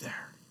empathy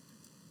there.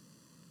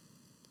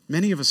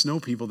 Many of us know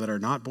people that are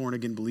not born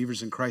again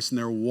believers in Christ and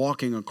they're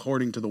walking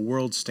according to the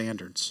world's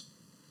standards.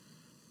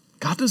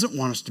 God doesn't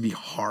want us to be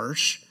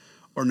harsh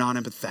or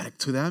non-empathetic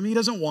to them. He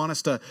doesn't want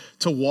us to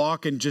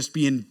walk and just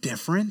be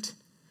indifferent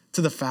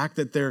to the fact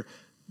that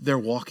they're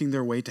walking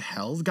their way to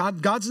hell.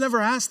 God's never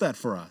asked that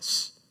for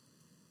us.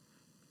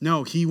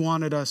 No, he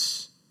wanted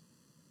us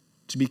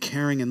to be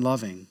caring and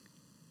loving,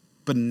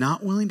 but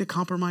not willing to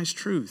compromise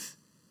truth.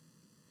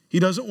 He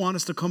doesn't want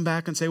us to come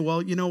back and say,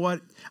 well, you know what?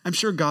 I'm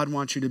sure God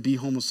wants you to be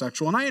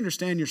homosexual. And I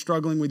understand you're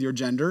struggling with your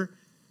gender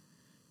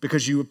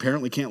because you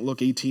apparently can't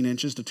look 18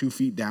 inches to 2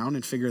 feet down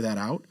and figure that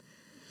out.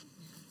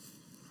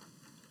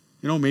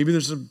 You know, maybe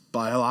there's a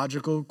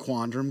biological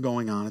quandrum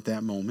going on at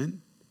that moment.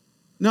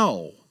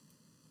 No.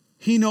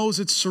 He knows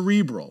it's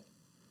cerebral.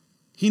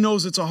 He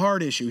knows it's a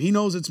heart issue. He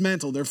knows it's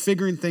mental. They're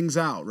figuring things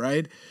out,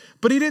 right?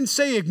 But he didn't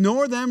say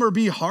ignore them or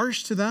be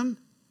harsh to them.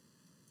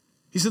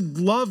 He said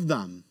love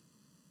them.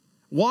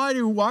 Why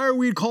are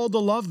we called to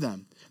love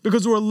them?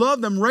 Because we're love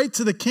them right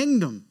to the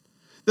kingdom.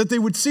 That they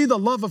would see the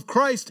love of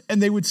Christ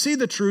and they would see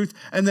the truth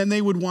and then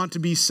they would want to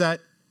be set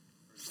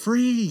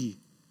free.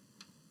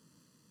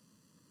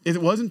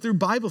 It wasn't through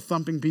Bible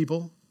thumping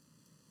people.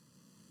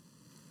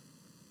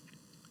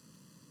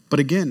 But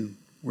again,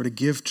 we're to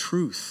give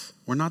truth.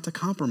 We're not to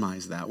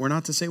compromise that. We're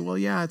not to say, well,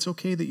 yeah, it's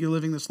okay that you're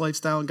living this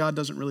lifestyle and God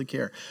doesn't really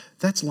care.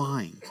 That's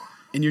lying.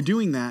 And you're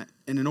doing that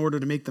in order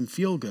to make them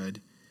feel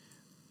good.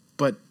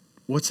 But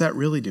what's that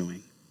really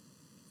doing?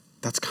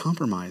 That's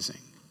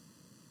compromising.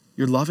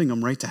 You're loving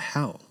them right to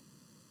hell.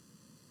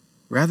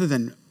 Rather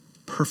than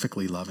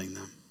perfectly loving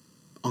them,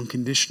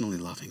 unconditionally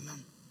loving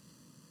them,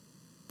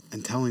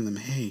 and telling them,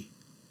 hey,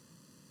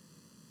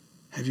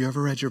 have you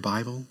ever read your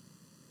Bible?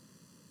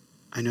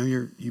 I know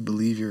you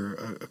believe you're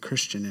a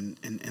Christian,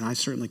 and I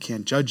certainly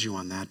can't judge you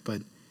on that,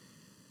 but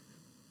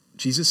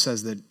Jesus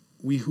says that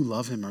we who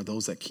love him are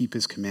those that keep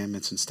his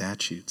commandments and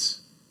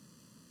statutes.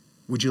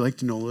 Would you like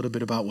to know a little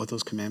bit about what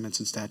those commandments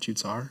and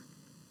statutes are?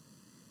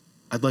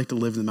 I'd like to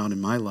live them out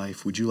in my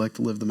life. Would you like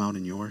to live them out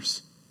in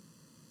yours?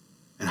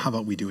 And how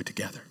about we do it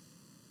together?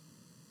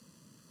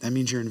 That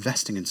means you're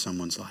investing in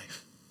someone's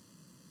life.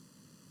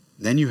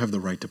 Then you have the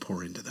right to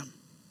pour into them.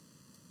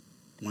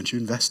 Once you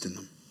invest in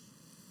them.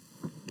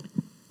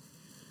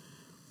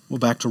 Well,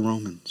 back to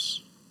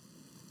Romans.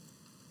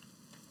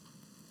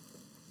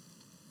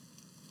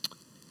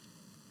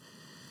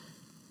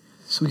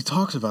 So he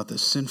talks about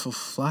this sinful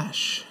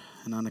flesh.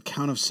 And on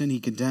account of sin, he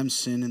condemns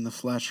sin in the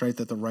flesh, right?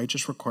 That the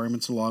righteous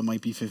requirements of the law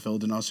might be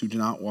fulfilled in us who do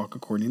not walk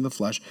according to the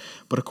flesh,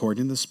 but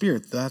according to the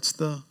Spirit. That's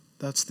the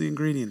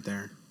ingredient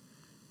there.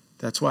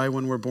 That's why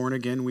when we're born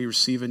again, we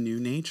receive a new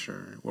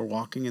nature. We're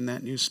walking in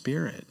that new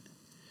spirit.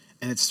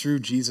 And it's through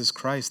Jesus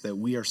Christ that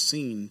we are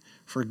seen,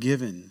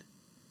 forgiven,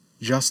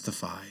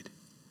 justified,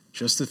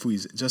 just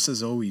as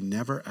though we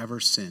never ever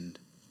sinned.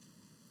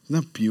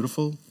 Isn't that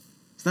beautiful?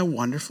 Isn't that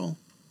wonderful?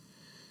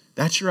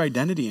 That's your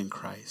identity in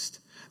Christ.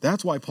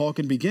 That's why Paul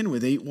can begin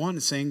with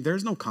 8:1 saying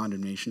there's no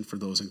condemnation for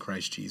those in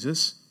Christ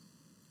Jesus.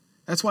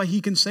 That's why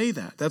he can say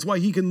that. That's why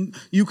you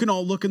can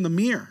all look in the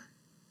mirror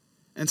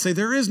and say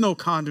there is no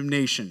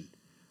condemnation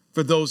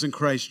for those in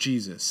Christ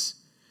Jesus.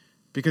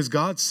 Because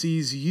God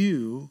sees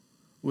you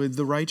with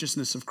the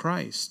righteousness of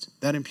Christ,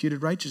 that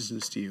imputed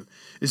righteousness to you.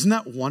 Isn't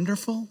that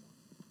wonderful?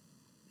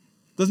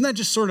 Doesn't that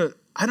just sort of,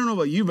 I don't know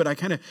about you, but I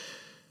can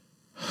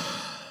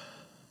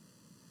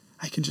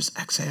just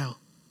exhale.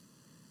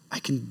 I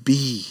can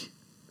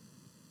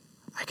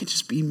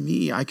just be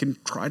me. I can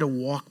try to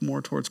walk more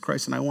towards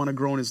Christ, and I want to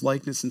grow in his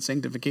likeness and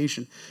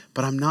sanctification,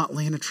 but I'm not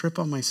laying a trip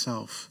on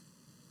myself.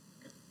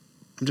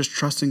 I'm just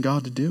trusting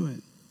God to do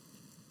it.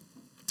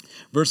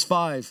 Verse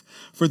 5,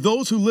 for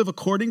those who live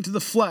according to the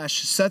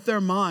flesh set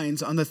their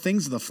minds on the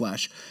things of the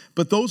flesh,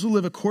 but those who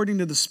live according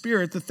to the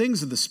Spirit, the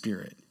things of the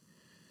Spirit.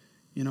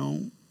 You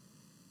know,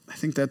 I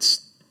think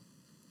that's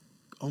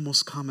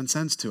almost common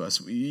sense to us.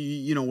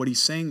 You know what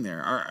he's saying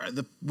there.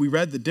 We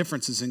read the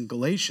differences in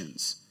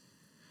Galatians.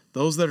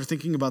 Those that are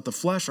thinking about the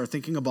flesh are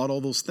thinking about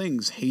all those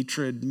things,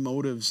 hatred,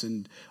 motives,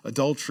 and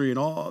adultery, and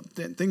all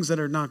things that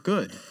are not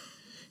good.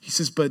 He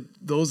says, but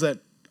those that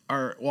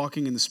are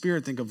walking in the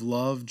Spirit think of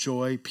love,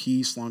 joy,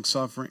 peace,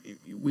 long-suffering.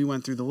 We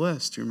went through the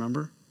list, you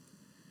remember?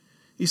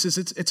 He says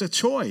it's a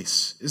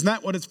choice. Isn't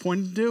that what it's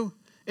pointing to?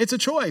 It's a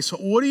choice.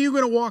 What are you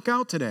going to walk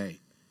out today?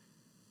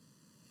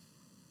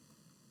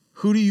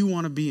 Who do you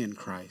want to be in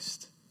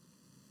Christ?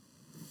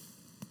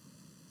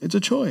 It's a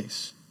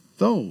choice.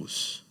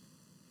 Those.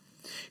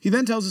 He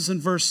then tells us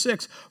in verse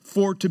 6,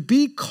 for to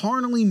be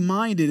carnally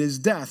minded is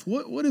death.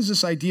 What is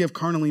this idea of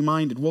carnally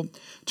minded? Well,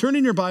 turn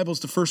in your Bibles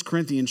to 1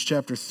 Corinthians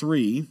chapter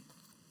 3.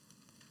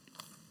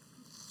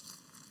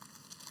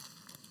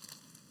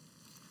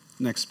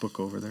 Next book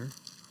over there.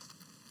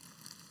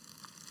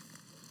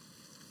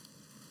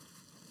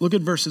 Look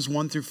at verses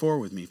 1 through 4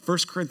 with me. 1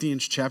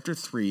 Corinthians chapter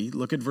 3,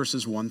 look at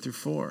verses 1 through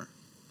 4.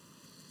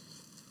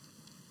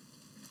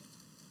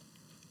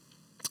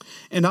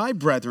 And I,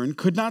 brethren,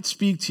 could not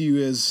speak to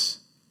you as...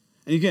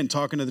 And again,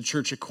 talking to the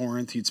church at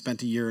Corinth, he'd spent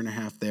 1.5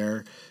 years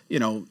there,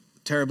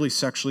 terribly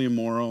sexually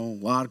immoral,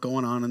 a lot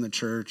going on in the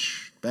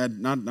church, bad,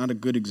 not a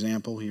good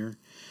example here.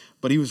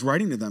 But he was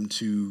writing to them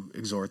to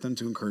exhort them,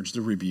 to encourage,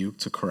 to rebuke,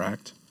 to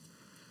correct.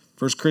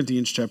 1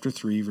 Corinthians chapter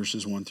 3,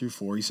 verses 1 through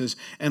 4, he says,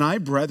 and I,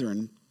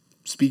 brethren,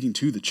 speaking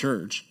to the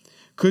church,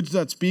 could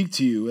not speak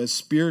to you as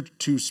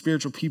to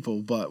spiritual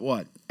people, but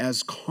what?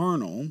 As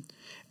carnal,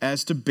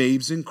 as to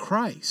babes in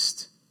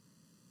Christ.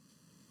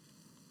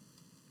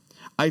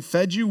 I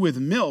fed you with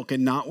milk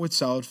and not with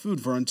solid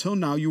food, for until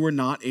now you were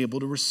not able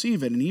to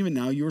receive it, and even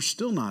now you are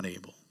still not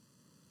able.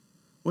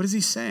 What is he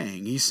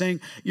saying? He's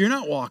saying, you're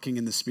not walking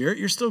in the Spirit,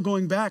 you're still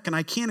going back, and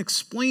I can't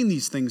explain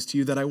these things to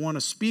you that I want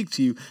to speak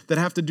to you that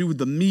have to do with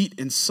the meat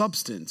and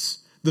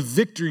substance, the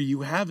victory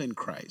you have in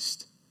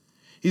Christ.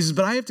 He says,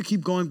 but I have to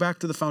keep going back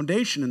to the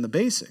foundation and the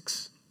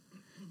basics,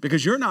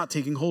 because you're not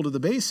taking hold of the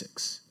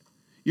basics.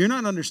 You're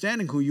not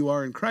understanding who you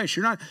are in Christ.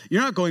 You're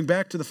not going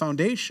back to the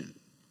foundation.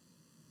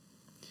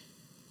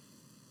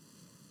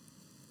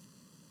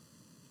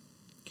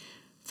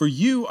 For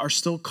you are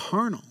still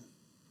carnal.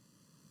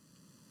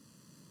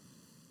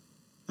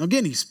 Now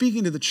again, he's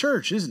speaking to the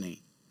church, isn't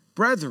he?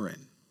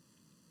 Brethren.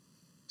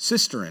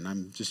 Sisterin.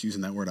 I'm just using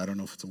that word. I don't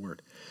know if it's a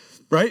word.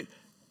 Right?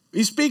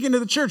 He's speaking to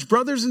the church,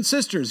 brothers and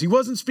sisters. He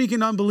wasn't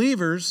speaking to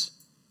unbelievers.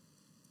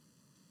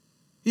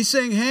 He's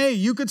saying, hey,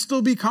 you could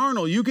still be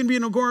carnal. You can be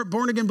a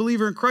born-again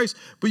believer in Christ,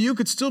 but you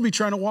could still be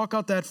trying to walk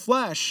out that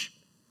flesh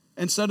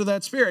instead of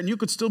that spirit. And you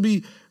could still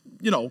be,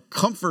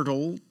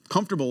 comfortable,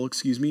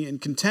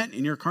 and content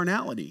in your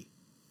carnality,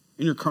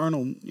 in your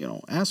carnal,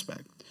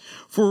 aspect.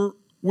 For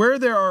where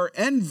there are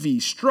envy,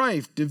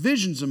 strife,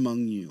 divisions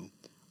among you,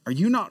 are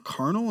you not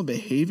carnal and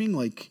behaving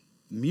like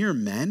mere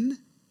men?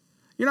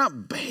 You're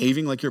not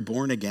behaving like you're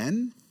born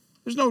again.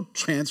 There's no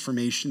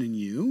transformation in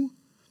you.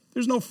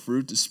 There's no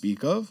fruit to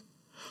speak of.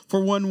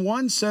 For when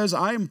one says,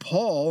 I am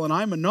Paul, and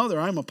I'm another,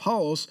 I'm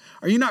Apollos,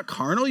 are you not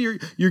carnal?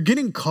 You're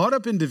getting caught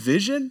up in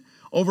division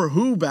over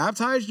who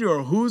baptized you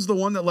or who's the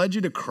one that led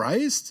you to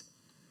Christ?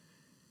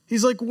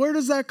 He's like, where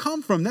does that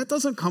come from? That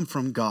doesn't come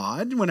from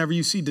God whenever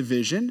you see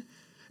division.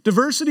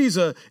 Diversity is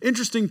an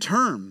interesting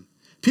term.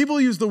 People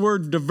use the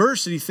word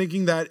diversity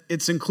thinking that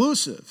it's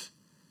inclusive.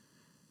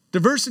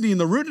 Diversity in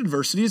the root of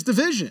diversity is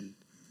division.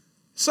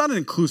 It's not an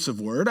inclusive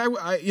word.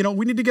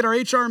 We need to get our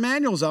HR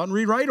manuals out and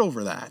rewrite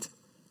over that.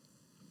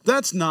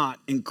 That's not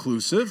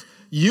inclusive.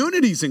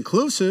 Unity is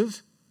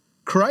inclusive.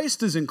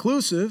 Christ is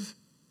inclusive.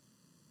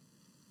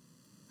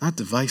 not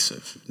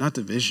divisive, not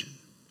division,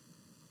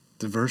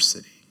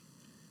 diversity.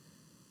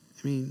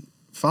 I mean,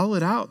 follow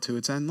it out to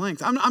its end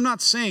length. I'm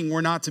not saying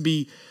we're not to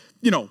be,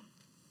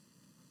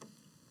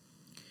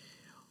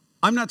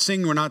 I'm not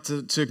saying we're not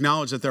to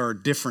acknowledge that there are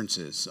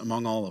differences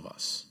among all of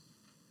us.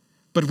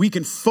 But we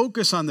can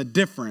focus on the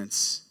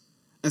difference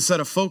instead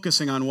of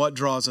focusing on what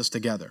draws us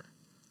together,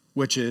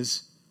 which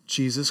is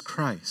Jesus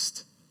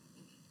Christ.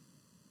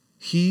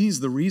 He's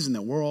the reason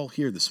that we're all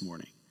here this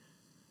morning.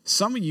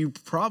 Some of you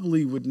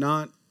probably would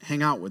not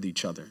hang out with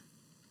each other.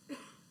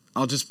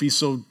 I'll just be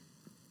so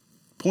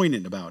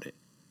poignant about it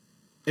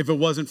if it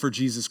wasn't for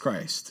Jesus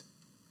Christ.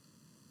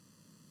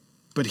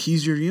 But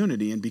he's your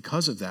unity, and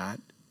because of that,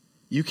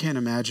 you can't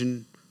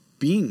imagine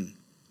being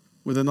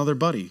with another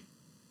buddy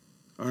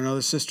or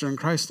another sister in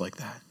Christ like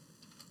that,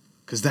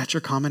 because that's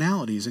your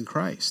commonality is in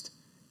Christ,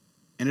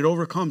 and it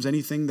overcomes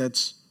anything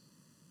that's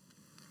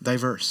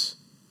diverse.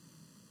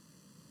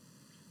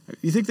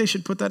 You think they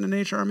should put that in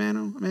an HR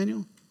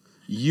manual?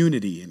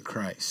 Unity in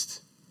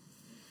Christ.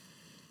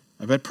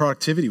 I bet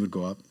productivity would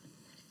go up.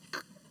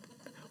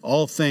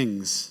 All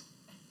things,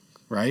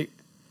 right?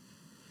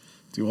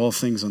 Do all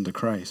things unto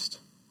Christ.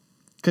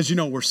 Because,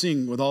 we're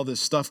seeing with all this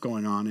stuff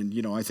going on,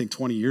 and, I think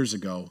 20 years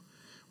ago,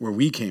 where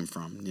we came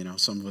from,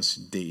 some of us,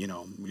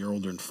 you're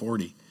older than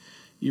 40,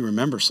 you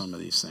remember some of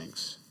these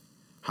things.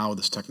 How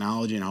this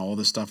technology and how all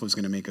this stuff was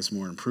going to make us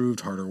more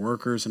improved, harder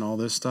workers and all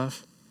this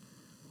stuff.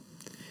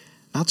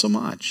 Not so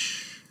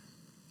much.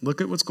 Look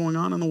at what's going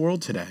on in the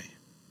world today.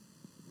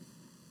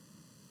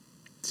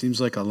 It seems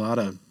like a lot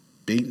of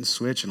bait and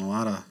switch and a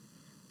lot of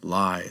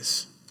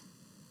lies.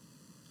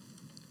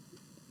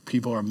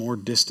 People are more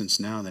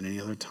distanced now than any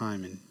other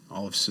time in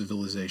all of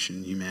civilization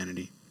and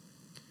humanity.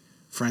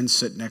 Friends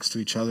sit next to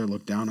each other,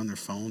 look down on their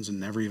phones, and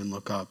never even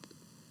look up.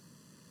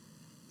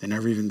 They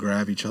never even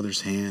grab each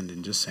other's hand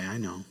and just say, I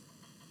know.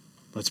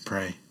 Let's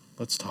pray.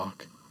 Let's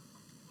talk.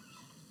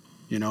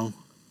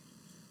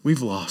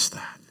 We've lost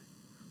that.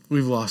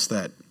 We've lost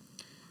that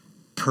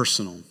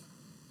personal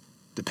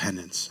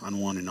dependence on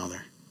one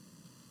another.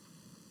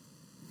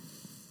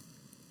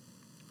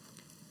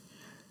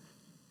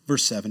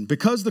 Verse 7,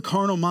 because the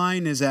carnal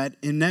mind is at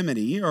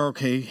enmity, or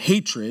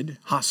hatred,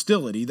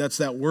 hostility, that's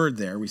that word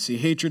there. We see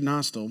hatred and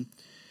hostile,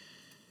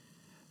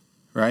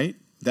 right?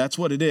 That's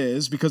what it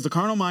is, because the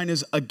carnal mind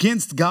is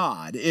against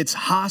God. It's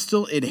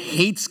hostile, it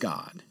hates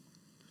God.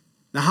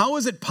 Now, how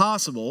is it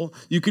possible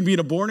you can be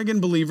a born-again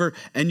believer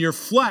and your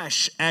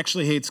flesh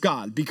actually hates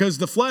God? Because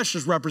the flesh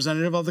is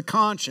representative of the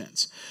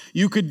conscience.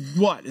 You could,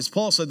 as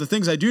Paul said, the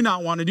things I do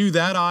not want to do,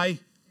 that I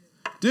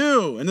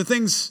do. And the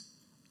things...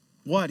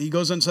 He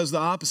goes on and says the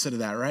opposite of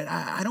that, right?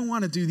 I don't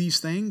want to do these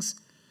things.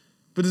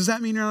 But does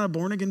that mean you're not a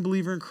born-again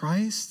believer in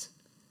Christ?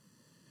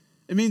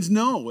 It means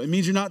no. It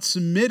means you're not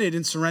submitted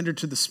and surrendered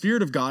to the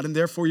Spirit of God, and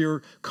therefore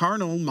you're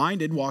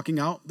carnal-minded, walking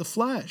out the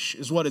flesh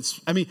is what it's...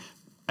 I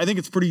think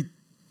it's pretty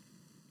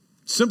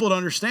simple to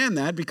understand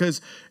that, because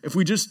if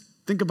we just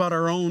think about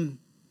our own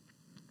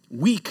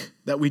week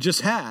that we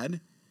just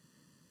had,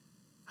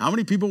 how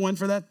many people went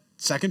for that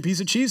second piece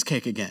of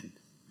cheesecake again?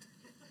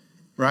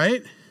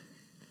 Right?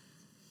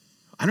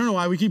 I don't know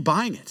why we keep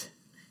buying it.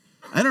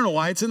 I don't know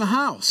why it's in the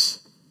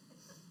house.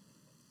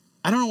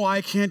 I don't know why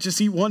I can't just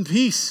eat one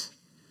piece.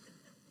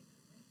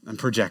 I'm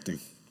projecting.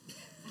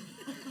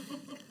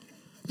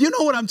 You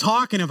know what I'm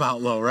talking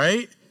about, though,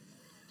 right?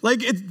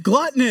 Like, it's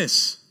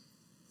gluttonous.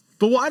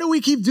 But why do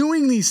we keep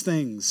doing these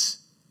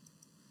things?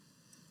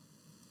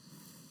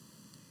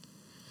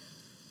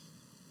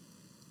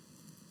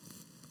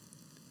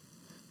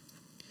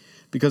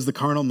 Because the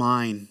carnal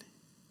mind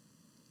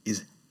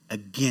is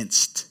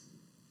against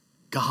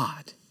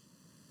God.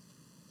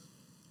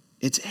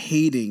 It's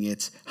hating,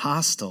 it's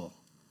hostile.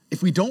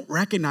 If we don't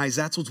recognize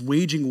that's what's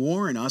waging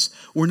war in us,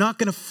 we're not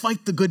going to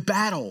fight the good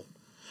battle.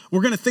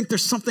 We're going to think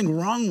there's something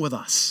wrong with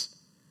us.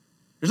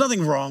 There's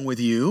nothing wrong with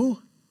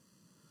you.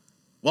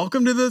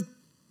 Welcome to the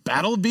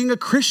battle of being a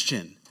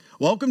Christian.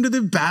 Welcome to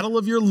the battle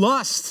of your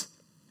lust.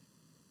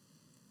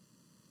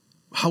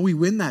 How we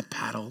win that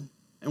battle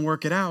and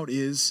work it out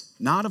is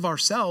not of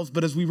ourselves,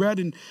 but as we read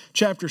in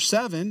chapter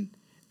 7,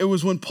 it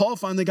was when Paul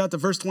finally got to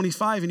verse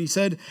 25 and he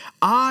said,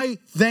 I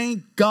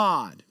thank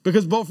God.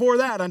 Because before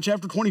that, on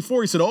chapter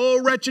 24, he said,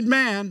 oh, wretched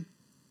man.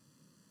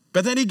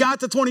 But then he got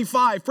to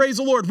 25. Praise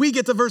the Lord. We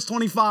get to verse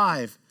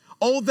 25.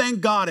 Oh,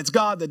 thank God. It's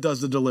God that does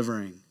the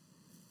delivering.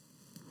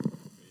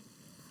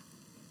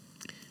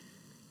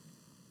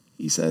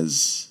 He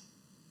says,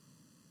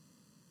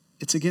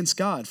 it's against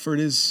God, for it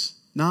is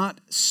not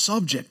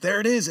subject. There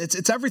it is.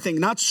 It's everything.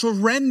 Not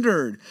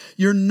surrendered.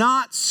 You're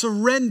not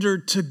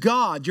surrendered to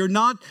God.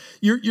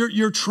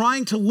 You're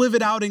trying to live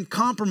it out in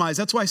compromise.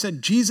 That's why I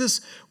said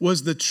Jesus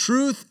was the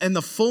truth and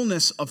the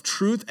fullness of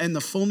truth and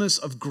the fullness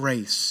of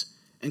grace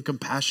and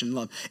compassion and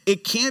love.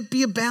 It can't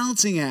be a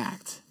balancing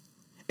act.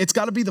 It's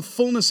got to be the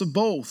fullness of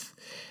both.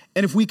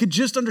 And if we could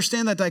just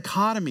understand that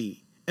dichotomy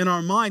in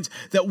our minds,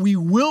 that we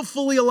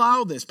willfully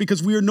allow this,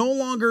 because we are no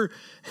longer,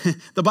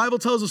 the Bible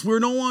tells us we're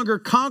no longer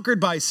conquered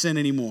by sin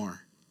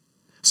anymore.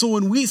 So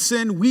when we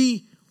sin,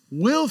 we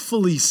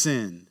willfully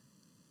sin.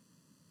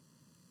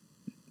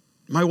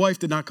 My wife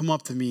did not come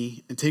up to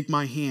me and take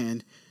my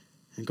hand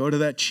and go to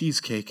that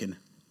cheesecake, and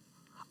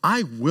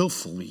I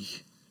willfully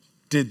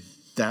did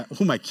that.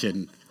 Who am I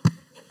kidding?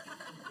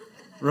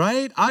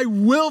 Right? I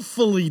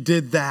willfully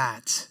did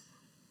that.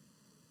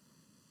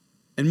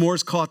 And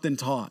more's caught than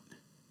taught.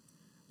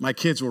 My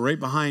kids were right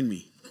behind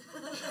me.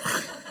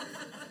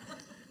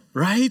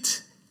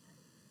 Right?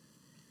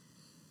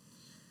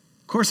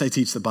 Of course I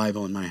teach the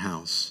Bible in my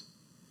house.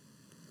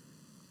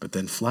 But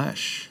then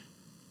flesh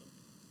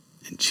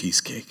and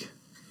cheesecake.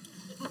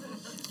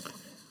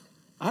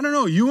 I don't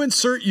know. You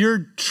insert your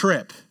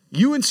trip.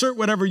 You insert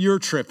whatever your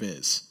trip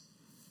is.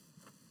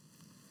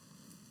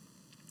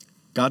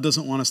 God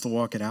doesn't want us to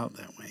walk it out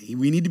that way.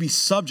 We need to be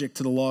subject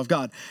to the law of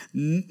God,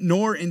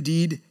 nor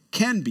indeed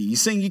can be.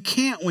 He's saying you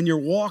can't, when you're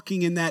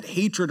walking in that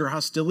hatred or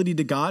hostility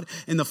to God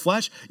in the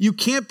flesh, you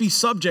can't be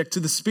subject to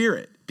the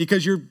Spirit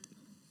because you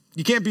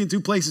can't be in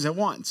two places at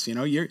once. You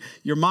know,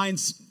 your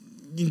mind's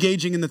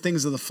engaging in the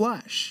things of the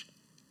flesh.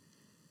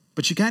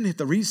 But you can hit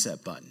the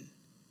reset button.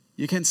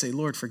 You can say,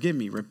 Lord, forgive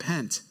me,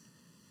 repent.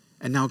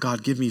 And now,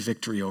 God, give me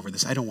victory over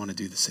this. I don't want to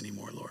do this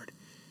anymore, Lord.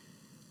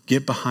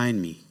 Get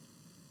behind me.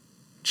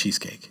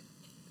 Cheesecake,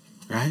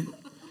 right?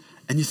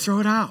 And you throw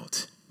it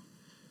out.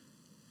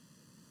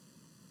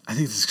 I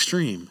think it's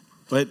extreme,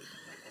 but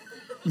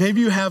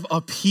maybe you have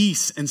a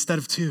piece instead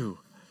of two.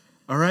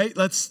 All right,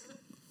 let's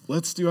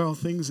do all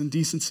things in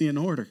decency and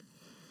order.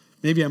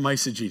 Maybe I'm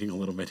eisegeting a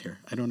little bit here.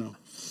 I don't know.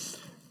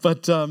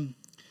 But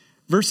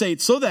verse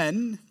 8, so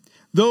then,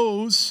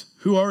 those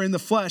who are in the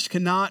flesh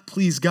cannot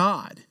please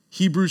God.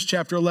 Hebrews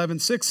chapter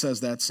 11:6 says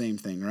that same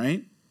thing,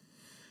 right?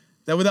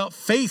 That without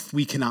faith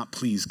we cannot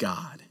please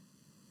God.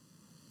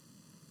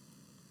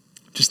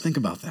 Just think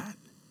about that.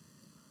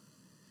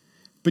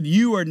 But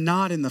you are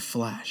not in the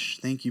flesh.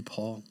 Thank you,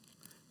 Paul.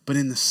 But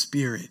in the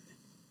Spirit.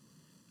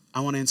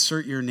 I want to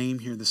insert your name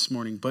here this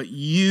morning. But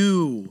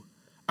you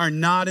are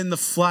not in the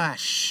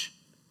flesh,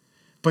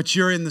 but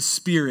you're in the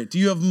Spirit. Do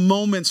you have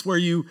moments where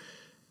you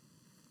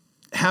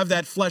have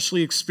that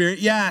fleshly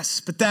experience? Yes,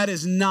 but that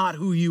is not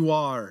who you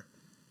are.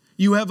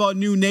 You have a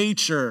new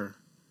nature.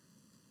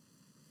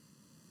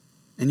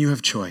 And you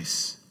have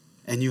choice.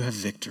 And you have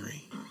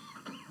victory.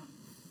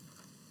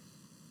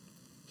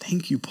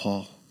 Thank you,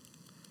 Paul.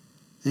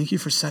 Thank you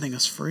for setting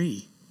us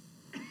free.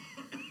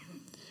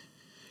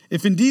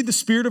 If indeed the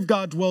Spirit of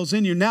God dwells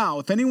in you now,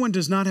 if anyone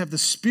does not have the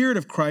Spirit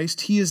of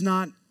Christ, he is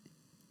not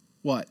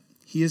what?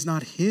 He is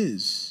not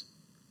his.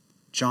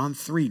 John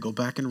 3, go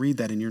back and read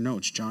that in your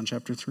notes, John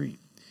chapter 3.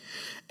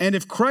 And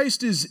if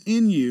Christ is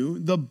in you,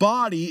 the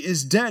body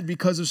is dead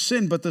because of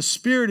sin, but the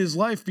Spirit is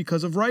life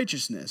because of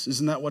righteousness.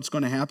 Isn't that what's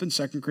going to happen?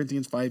 2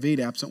 Corinthians 5:8,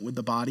 absent with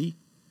the body,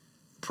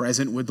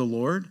 present with the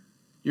Lord.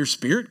 Your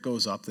spirit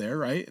goes up there,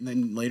 right? And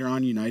then later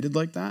on united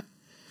like that.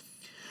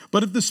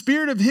 But if the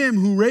Spirit of him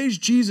who raised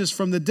Jesus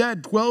from the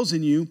dead dwells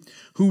in you,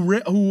 who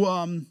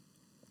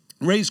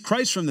raised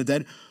Christ from the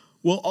dead,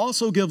 will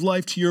also give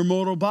life to your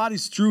mortal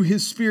bodies through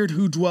his Spirit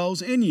who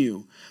dwells in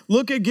you.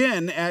 Look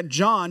again at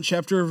John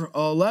chapter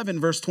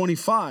 11, verse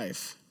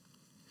 25.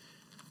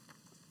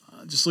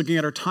 Just looking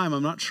at our time,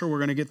 I'm not sure we're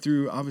going to get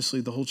through,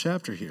 obviously, the whole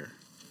chapter here.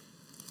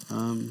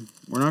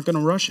 We're not going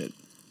to rush it.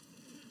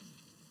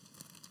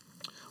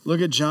 Look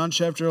at John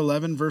chapter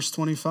 11, verse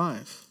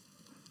 25.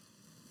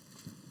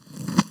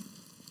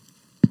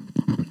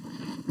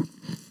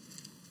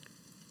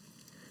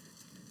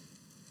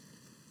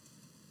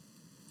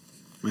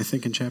 Am I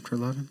thinking chapter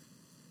 11?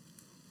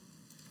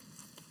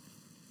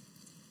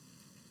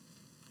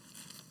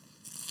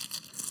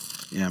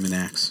 Yeah, I'm in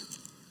Acts.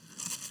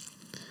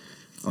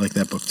 I like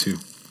that book too.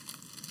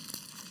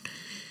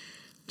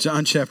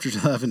 John chapter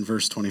 11,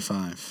 verse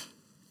 25.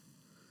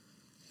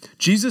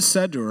 Jesus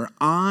said to her,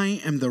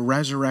 I am the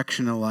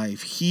resurrection and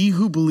life. He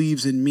who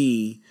believes in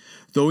me,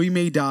 though he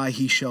may die,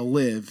 he shall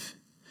live.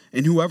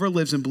 And whoever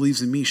lives and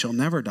believes in me shall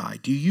never die.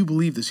 Do you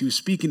believe this? He was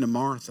speaking to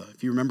Martha.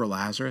 If you remember,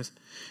 Lazarus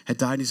had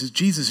died. And he says,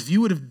 Jesus, if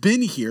you would have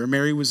been here,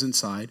 Mary was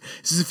inside.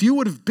 He says, if you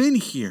would have been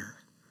here,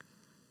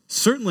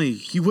 certainly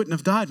he wouldn't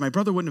have died. My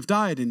brother wouldn't have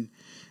died. And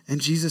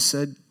Jesus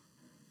said,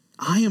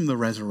 I am the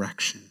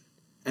resurrection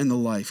and the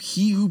life.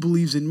 He who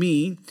believes in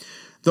me,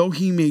 though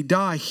he may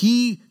die,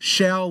 he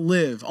shall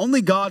live.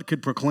 Only God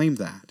could proclaim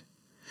that.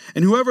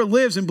 And whoever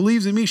lives and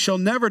believes in me shall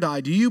never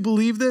die. Do you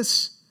believe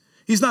this?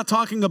 He's not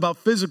talking about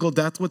physical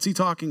death. What's he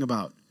talking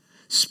about?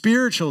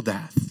 Spiritual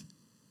death.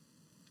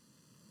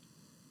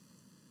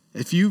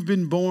 If you've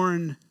been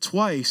born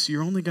twice,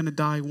 you're only going to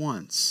die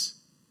once.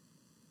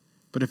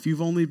 But if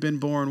you've only been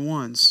born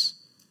once,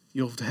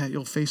 you'll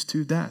face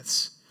two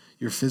deaths.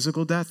 Your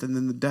physical death and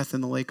then the death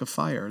in the lake of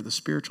fire, the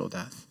spiritual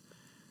death.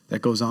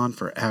 That goes on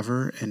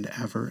forever and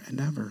ever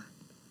and ever.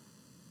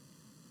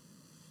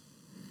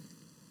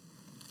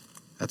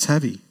 That's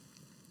heavy.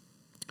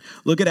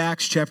 Look at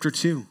Acts chapter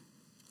 2.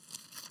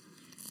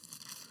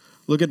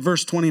 Look at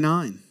verse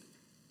 29.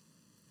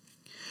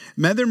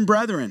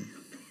 Brethren,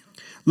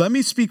 let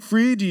me speak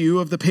freely to you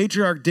of the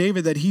patriarch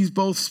David, that he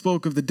both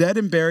spoke of the dead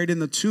and buried,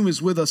 and the tomb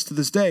is with us to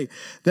this day.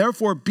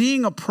 Therefore,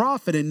 being a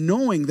prophet and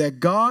knowing that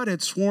God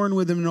had sworn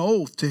with an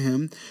oath to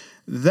him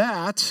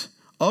that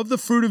of the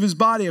fruit of his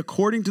body,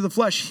 according to the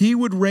flesh, he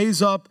would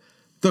raise up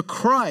the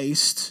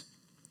Christ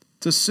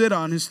to sit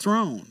on his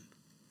throne.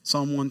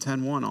 Psalm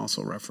 110:1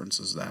 also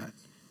references that.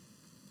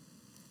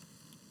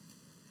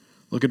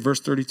 Look at verse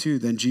 32.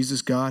 Then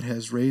Jesus God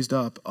has raised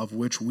up, of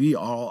which we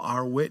all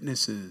are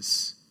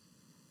witnesses.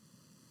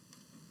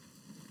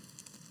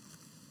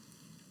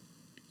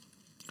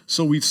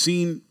 So we've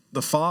seen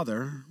the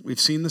Father, we've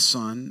seen the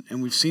Son,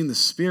 and we've seen the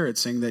Spirit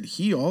saying that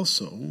he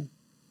also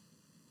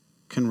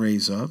can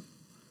raise up.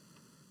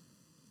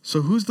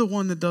 So who's the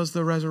one that does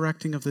the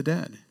resurrecting of the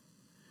dead?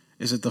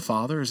 Is it the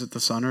Father, is it the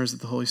Son, or is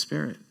it the Holy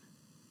Spirit?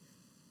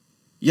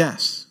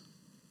 Yes.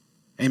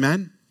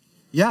 Amen?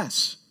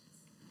 Yes.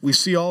 We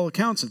see all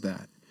accounts of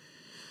that.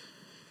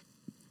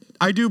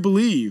 I do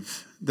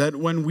believe that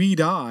when we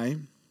die,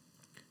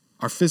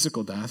 our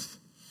physical death,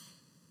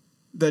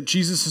 that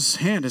Jesus'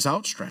 hand is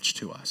outstretched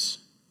to us.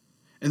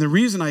 And the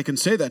reason I can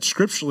say that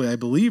scripturally, I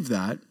believe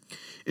that,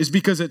 is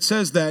because it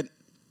says that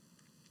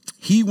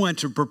he went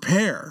to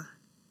prepare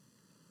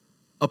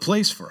a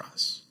place for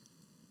us.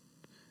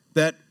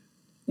 That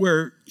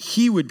where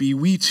he would be,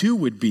 we too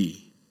would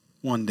be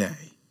one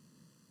day.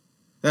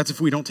 That's if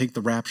we don't take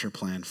the rapture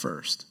plan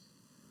first.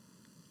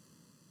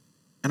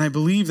 And I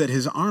believe that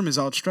his arm is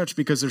outstretched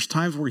because there's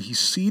times where he's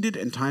seated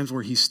and times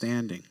where he's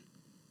standing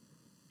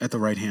at the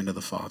right hand of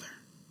the Father.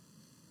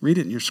 Read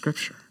it in your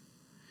scripture.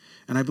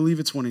 And I believe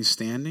it's when he's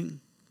standing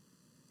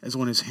as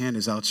when his hand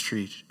is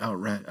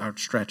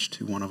outstretched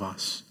to one of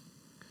us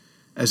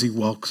as he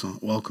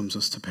welcomes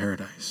us to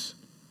paradise,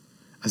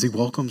 as he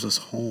welcomes us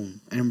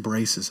home and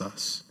embraces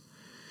us.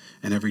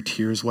 And every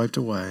tear is wiped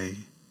away.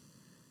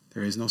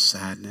 There is no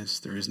sadness.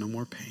 There is no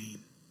more pain.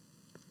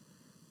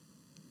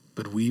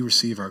 But we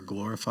receive our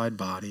glorified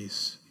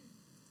bodies.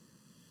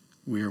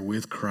 We are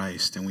with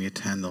Christ and we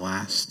attend the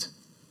last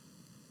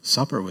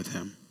supper with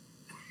him.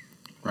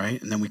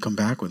 Right? And then we come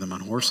back with him on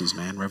horses,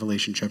 man.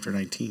 Revelation chapter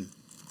 19.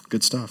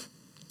 Good stuff.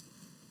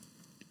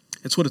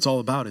 It's what it's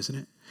all about, isn't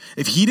it?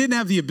 If he didn't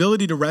have the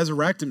ability to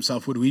resurrect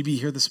himself, would we be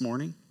here this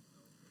morning?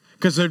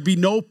 Because there'd be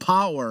no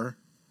power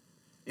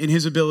in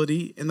his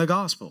ability in the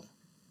gospel.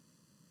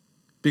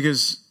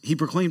 Because he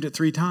proclaimed it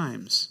 3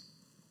 times.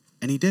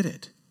 And he did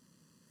it.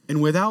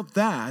 And without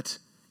that,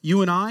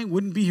 you and I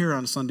wouldn't be here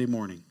on Sunday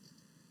morning.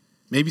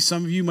 Maybe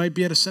some of you might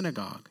be at a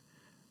synagogue.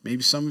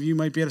 Maybe some of you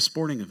might be at a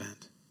sporting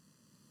event.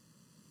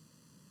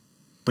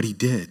 But he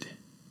did.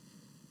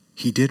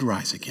 He did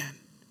rise again.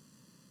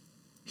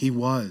 He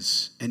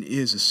was and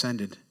is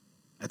ascended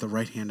at the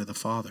right hand of the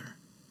Father.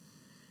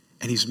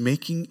 And he's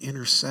making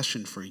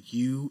intercession for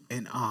you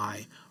and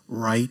I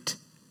right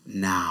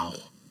now.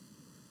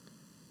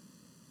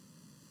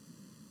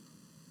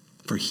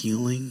 For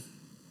healing.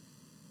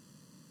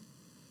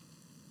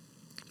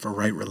 For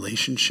right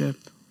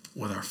relationship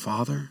with our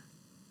Father.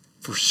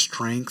 For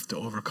strength to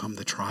overcome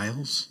the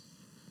trials,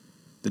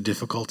 the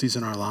difficulties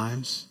in our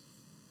lives.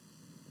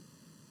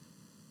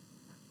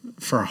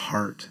 For a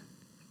heart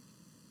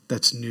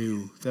that's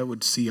new, that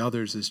would see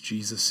others as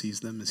Jesus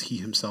sees them, as he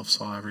himself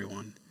saw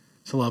everyone,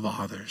 to love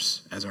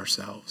others as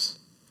ourselves.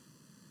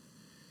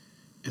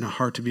 And a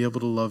heart to be able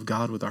to love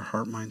God with our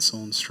heart, mind,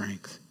 soul, and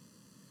strength,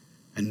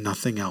 and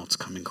nothing else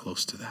coming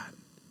close to that.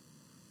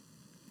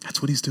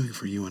 That's what he's doing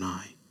for you and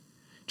I.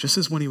 Just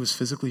as when he was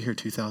physically here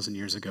 2,000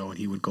 years ago and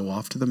he would go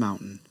off to the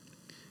mountain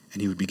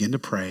and he would begin to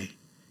pray,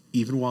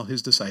 even while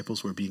his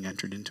disciples were being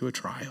entered into a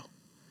trial.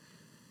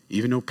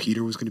 Even though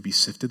Peter was going to be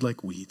sifted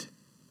like wheat,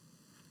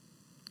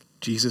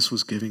 Jesus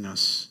was giving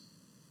us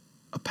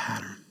a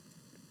pattern.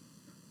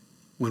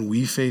 When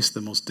we face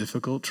the most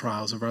difficult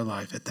trials of our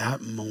life, at that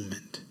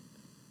moment,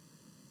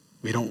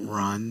 we don't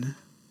run,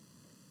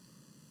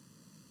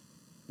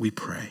 we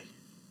pray.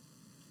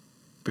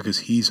 Because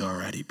he's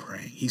already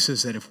praying. He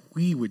says that if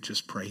we would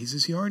just pray, he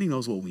says he already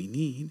knows what we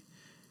need,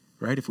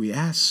 right? If we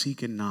ask,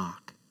 seek, and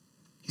knock,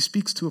 he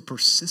speaks to a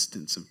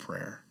persistence of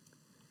prayer.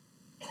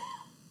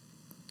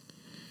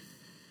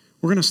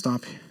 We're going to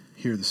stop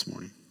here this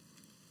morning.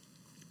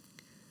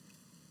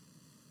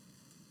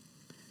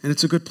 And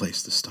it's a good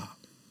place to stop.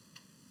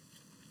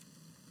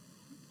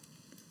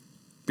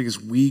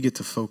 Because we get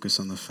to focus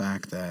on the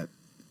fact that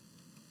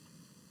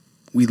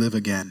we live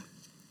again.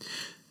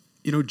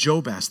 You know,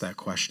 Job asked that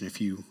question. If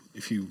you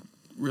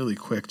really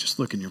quick, just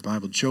look in your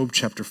Bible. Job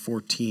chapter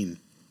 14.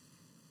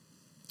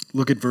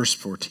 Look at verse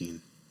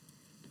 14.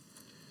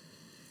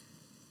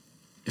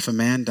 If a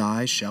man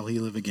dies, shall he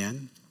live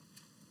again?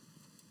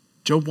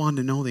 Job wanted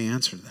to know the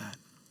answer to that.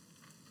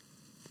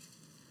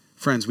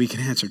 Friends, we can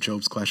answer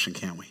Job's question,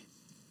 can't we?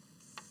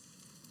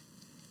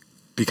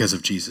 Because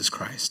of Jesus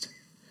Christ.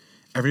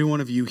 Every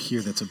one of you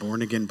here that's a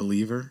born-again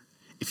believer,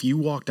 if you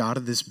walked out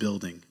of this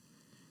building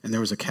and there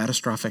was a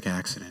catastrophic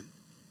accident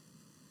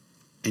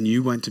and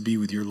you went to be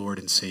with your Lord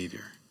and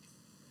Savior,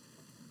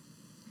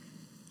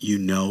 you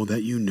know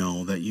that you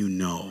know that you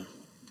know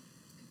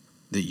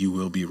that you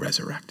will be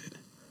resurrected.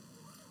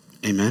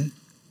 Amen?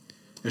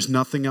 There's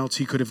nothing else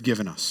he could have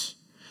given us.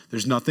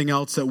 There's nothing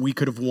else that we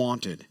could have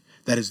wanted.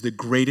 That is the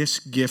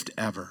greatest gift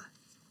ever.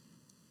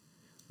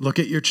 Look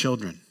at your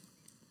children.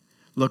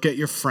 Look at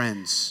your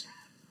friends.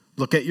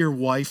 Look at your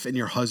wife and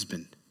your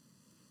husband.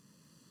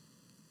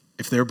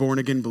 If they're born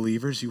again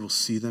believers, you will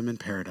see them in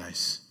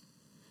paradise.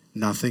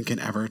 Nothing can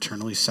ever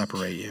eternally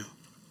separate you.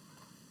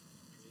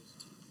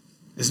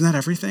 Isn't that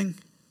everything?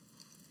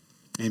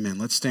 Amen.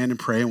 Let's stand and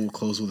pray and we'll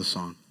close with a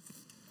song.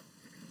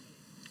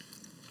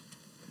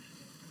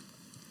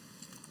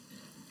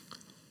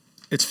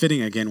 It's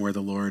fitting again where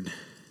the Lord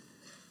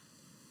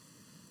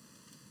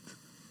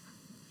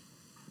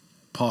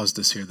paused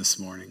us here this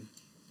morning.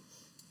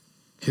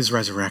 His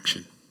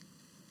resurrection.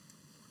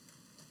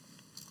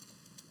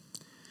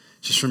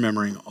 Just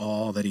remembering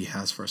all that he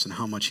has for us and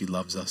how much he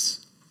loves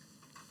us.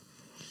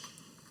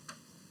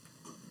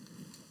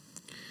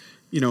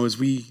 You know, as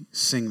we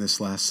sing this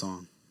last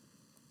song,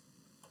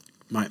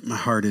 my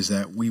heart is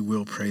that we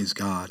will praise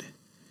God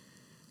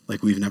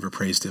like we've never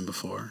praised him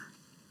before.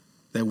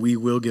 That we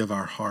will give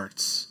our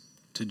hearts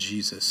to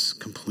Jesus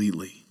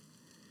completely.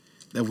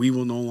 That we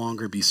will no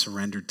longer be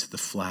surrendered to the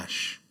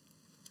flesh,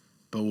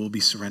 but we'll be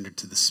surrendered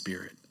to the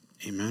Spirit.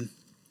 Amen?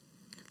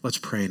 Let's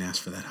pray and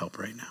ask for that help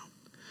right now.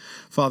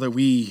 Father,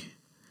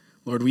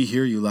 Lord, we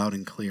hear you loud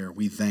and clear.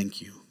 We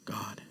thank you,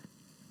 God.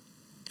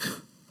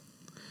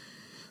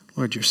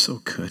 Lord, you're so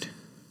good.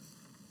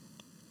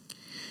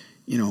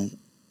 You know,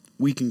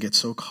 we can get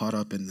so caught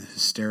up in the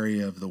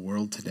hysteria of the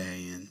world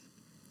today and,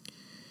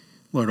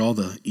 Lord, all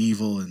the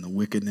evil and the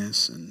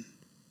wickedness and,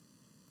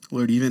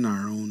 Lord, even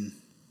our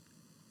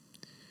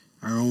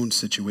own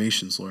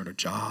situations, Lord, our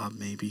job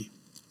maybe.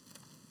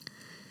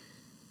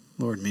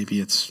 Lord, maybe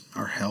it's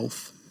our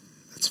health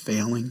that's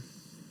failing.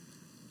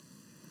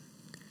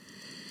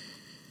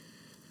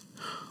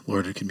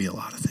 Lord, it can be a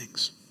lot of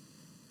things.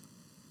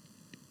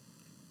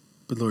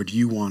 But Lord,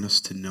 you want us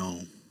to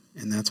know,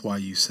 and that's why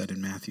you said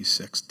in Matthew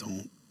 6,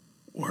 don't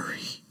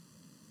worry.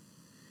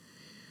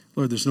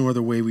 Lord, there's no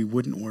other way we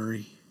wouldn't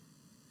worry.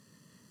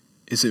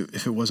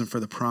 If it wasn't for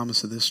the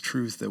promise of this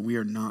truth that we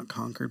are not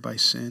conquered by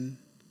sin,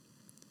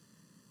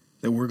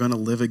 that we're going to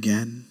live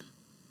again,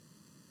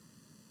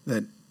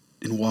 that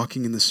in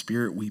walking in the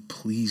Spirit we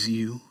please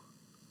you,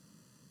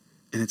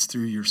 and it's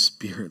through your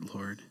Spirit,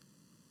 Lord,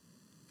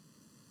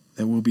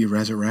 that we'll be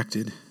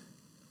resurrected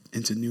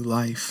into new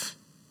life.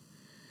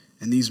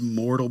 And these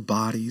mortal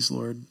bodies,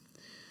 Lord,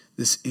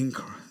 this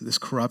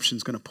corruption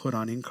is going to put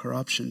on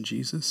incorruption,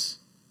 Jesus,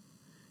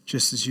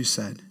 just as you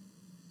said.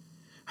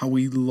 How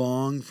we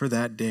long for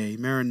that day.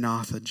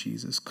 Maranatha,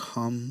 Jesus,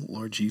 come,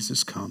 Lord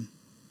Jesus, come.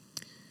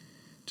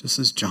 Just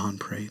as John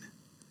prayed.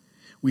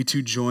 We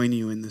too join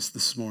you in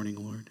this morning,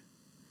 Lord.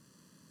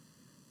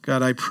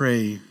 God, I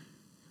pray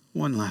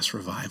one last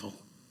revival.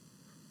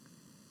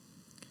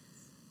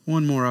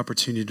 One more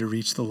opportunity to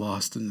reach the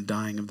lost and the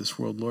dying of this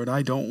world. Lord,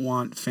 I don't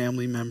want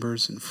family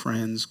members and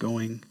friends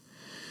going,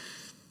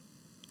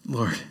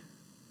 Lord,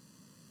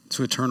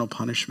 to eternal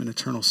punishment,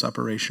 eternal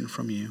separation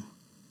from you.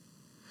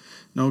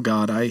 No,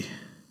 God, I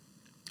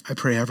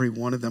pray every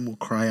one of them will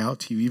cry out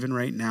to you. Even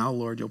right now,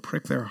 Lord, you'll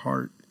prick their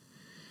heart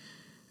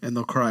and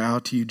they'll cry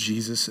out to you,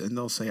 Jesus, and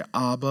they'll say,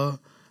 Abba,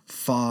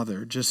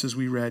 Father, just as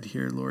we read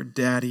here, Lord,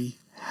 Daddy,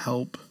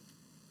 help.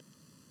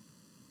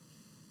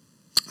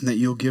 And that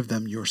you'll give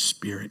them your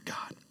Spirit,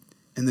 God,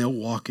 and they'll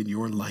walk in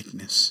your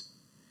likeness.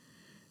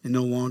 And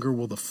no longer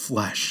will the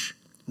flesh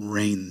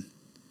reign.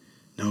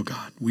 No,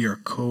 God, we are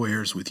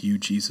co-heirs with you,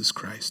 Jesus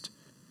Christ,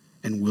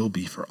 and will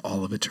be for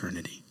all of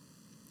eternity.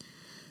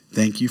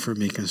 Thank you for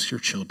making us your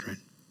children.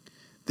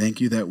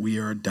 Thank you that we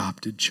are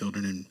adopted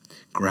children and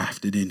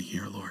grafted in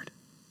here, Lord.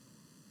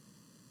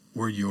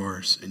 We're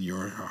yours and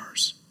you're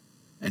ours,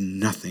 and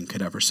nothing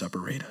could ever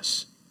separate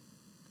us.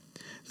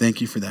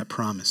 Thank you for that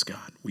promise,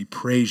 God. We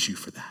praise you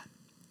for that.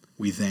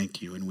 We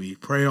thank you, and we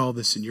pray all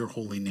this in your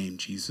holy name,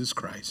 Jesus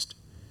Christ.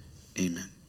 Amen.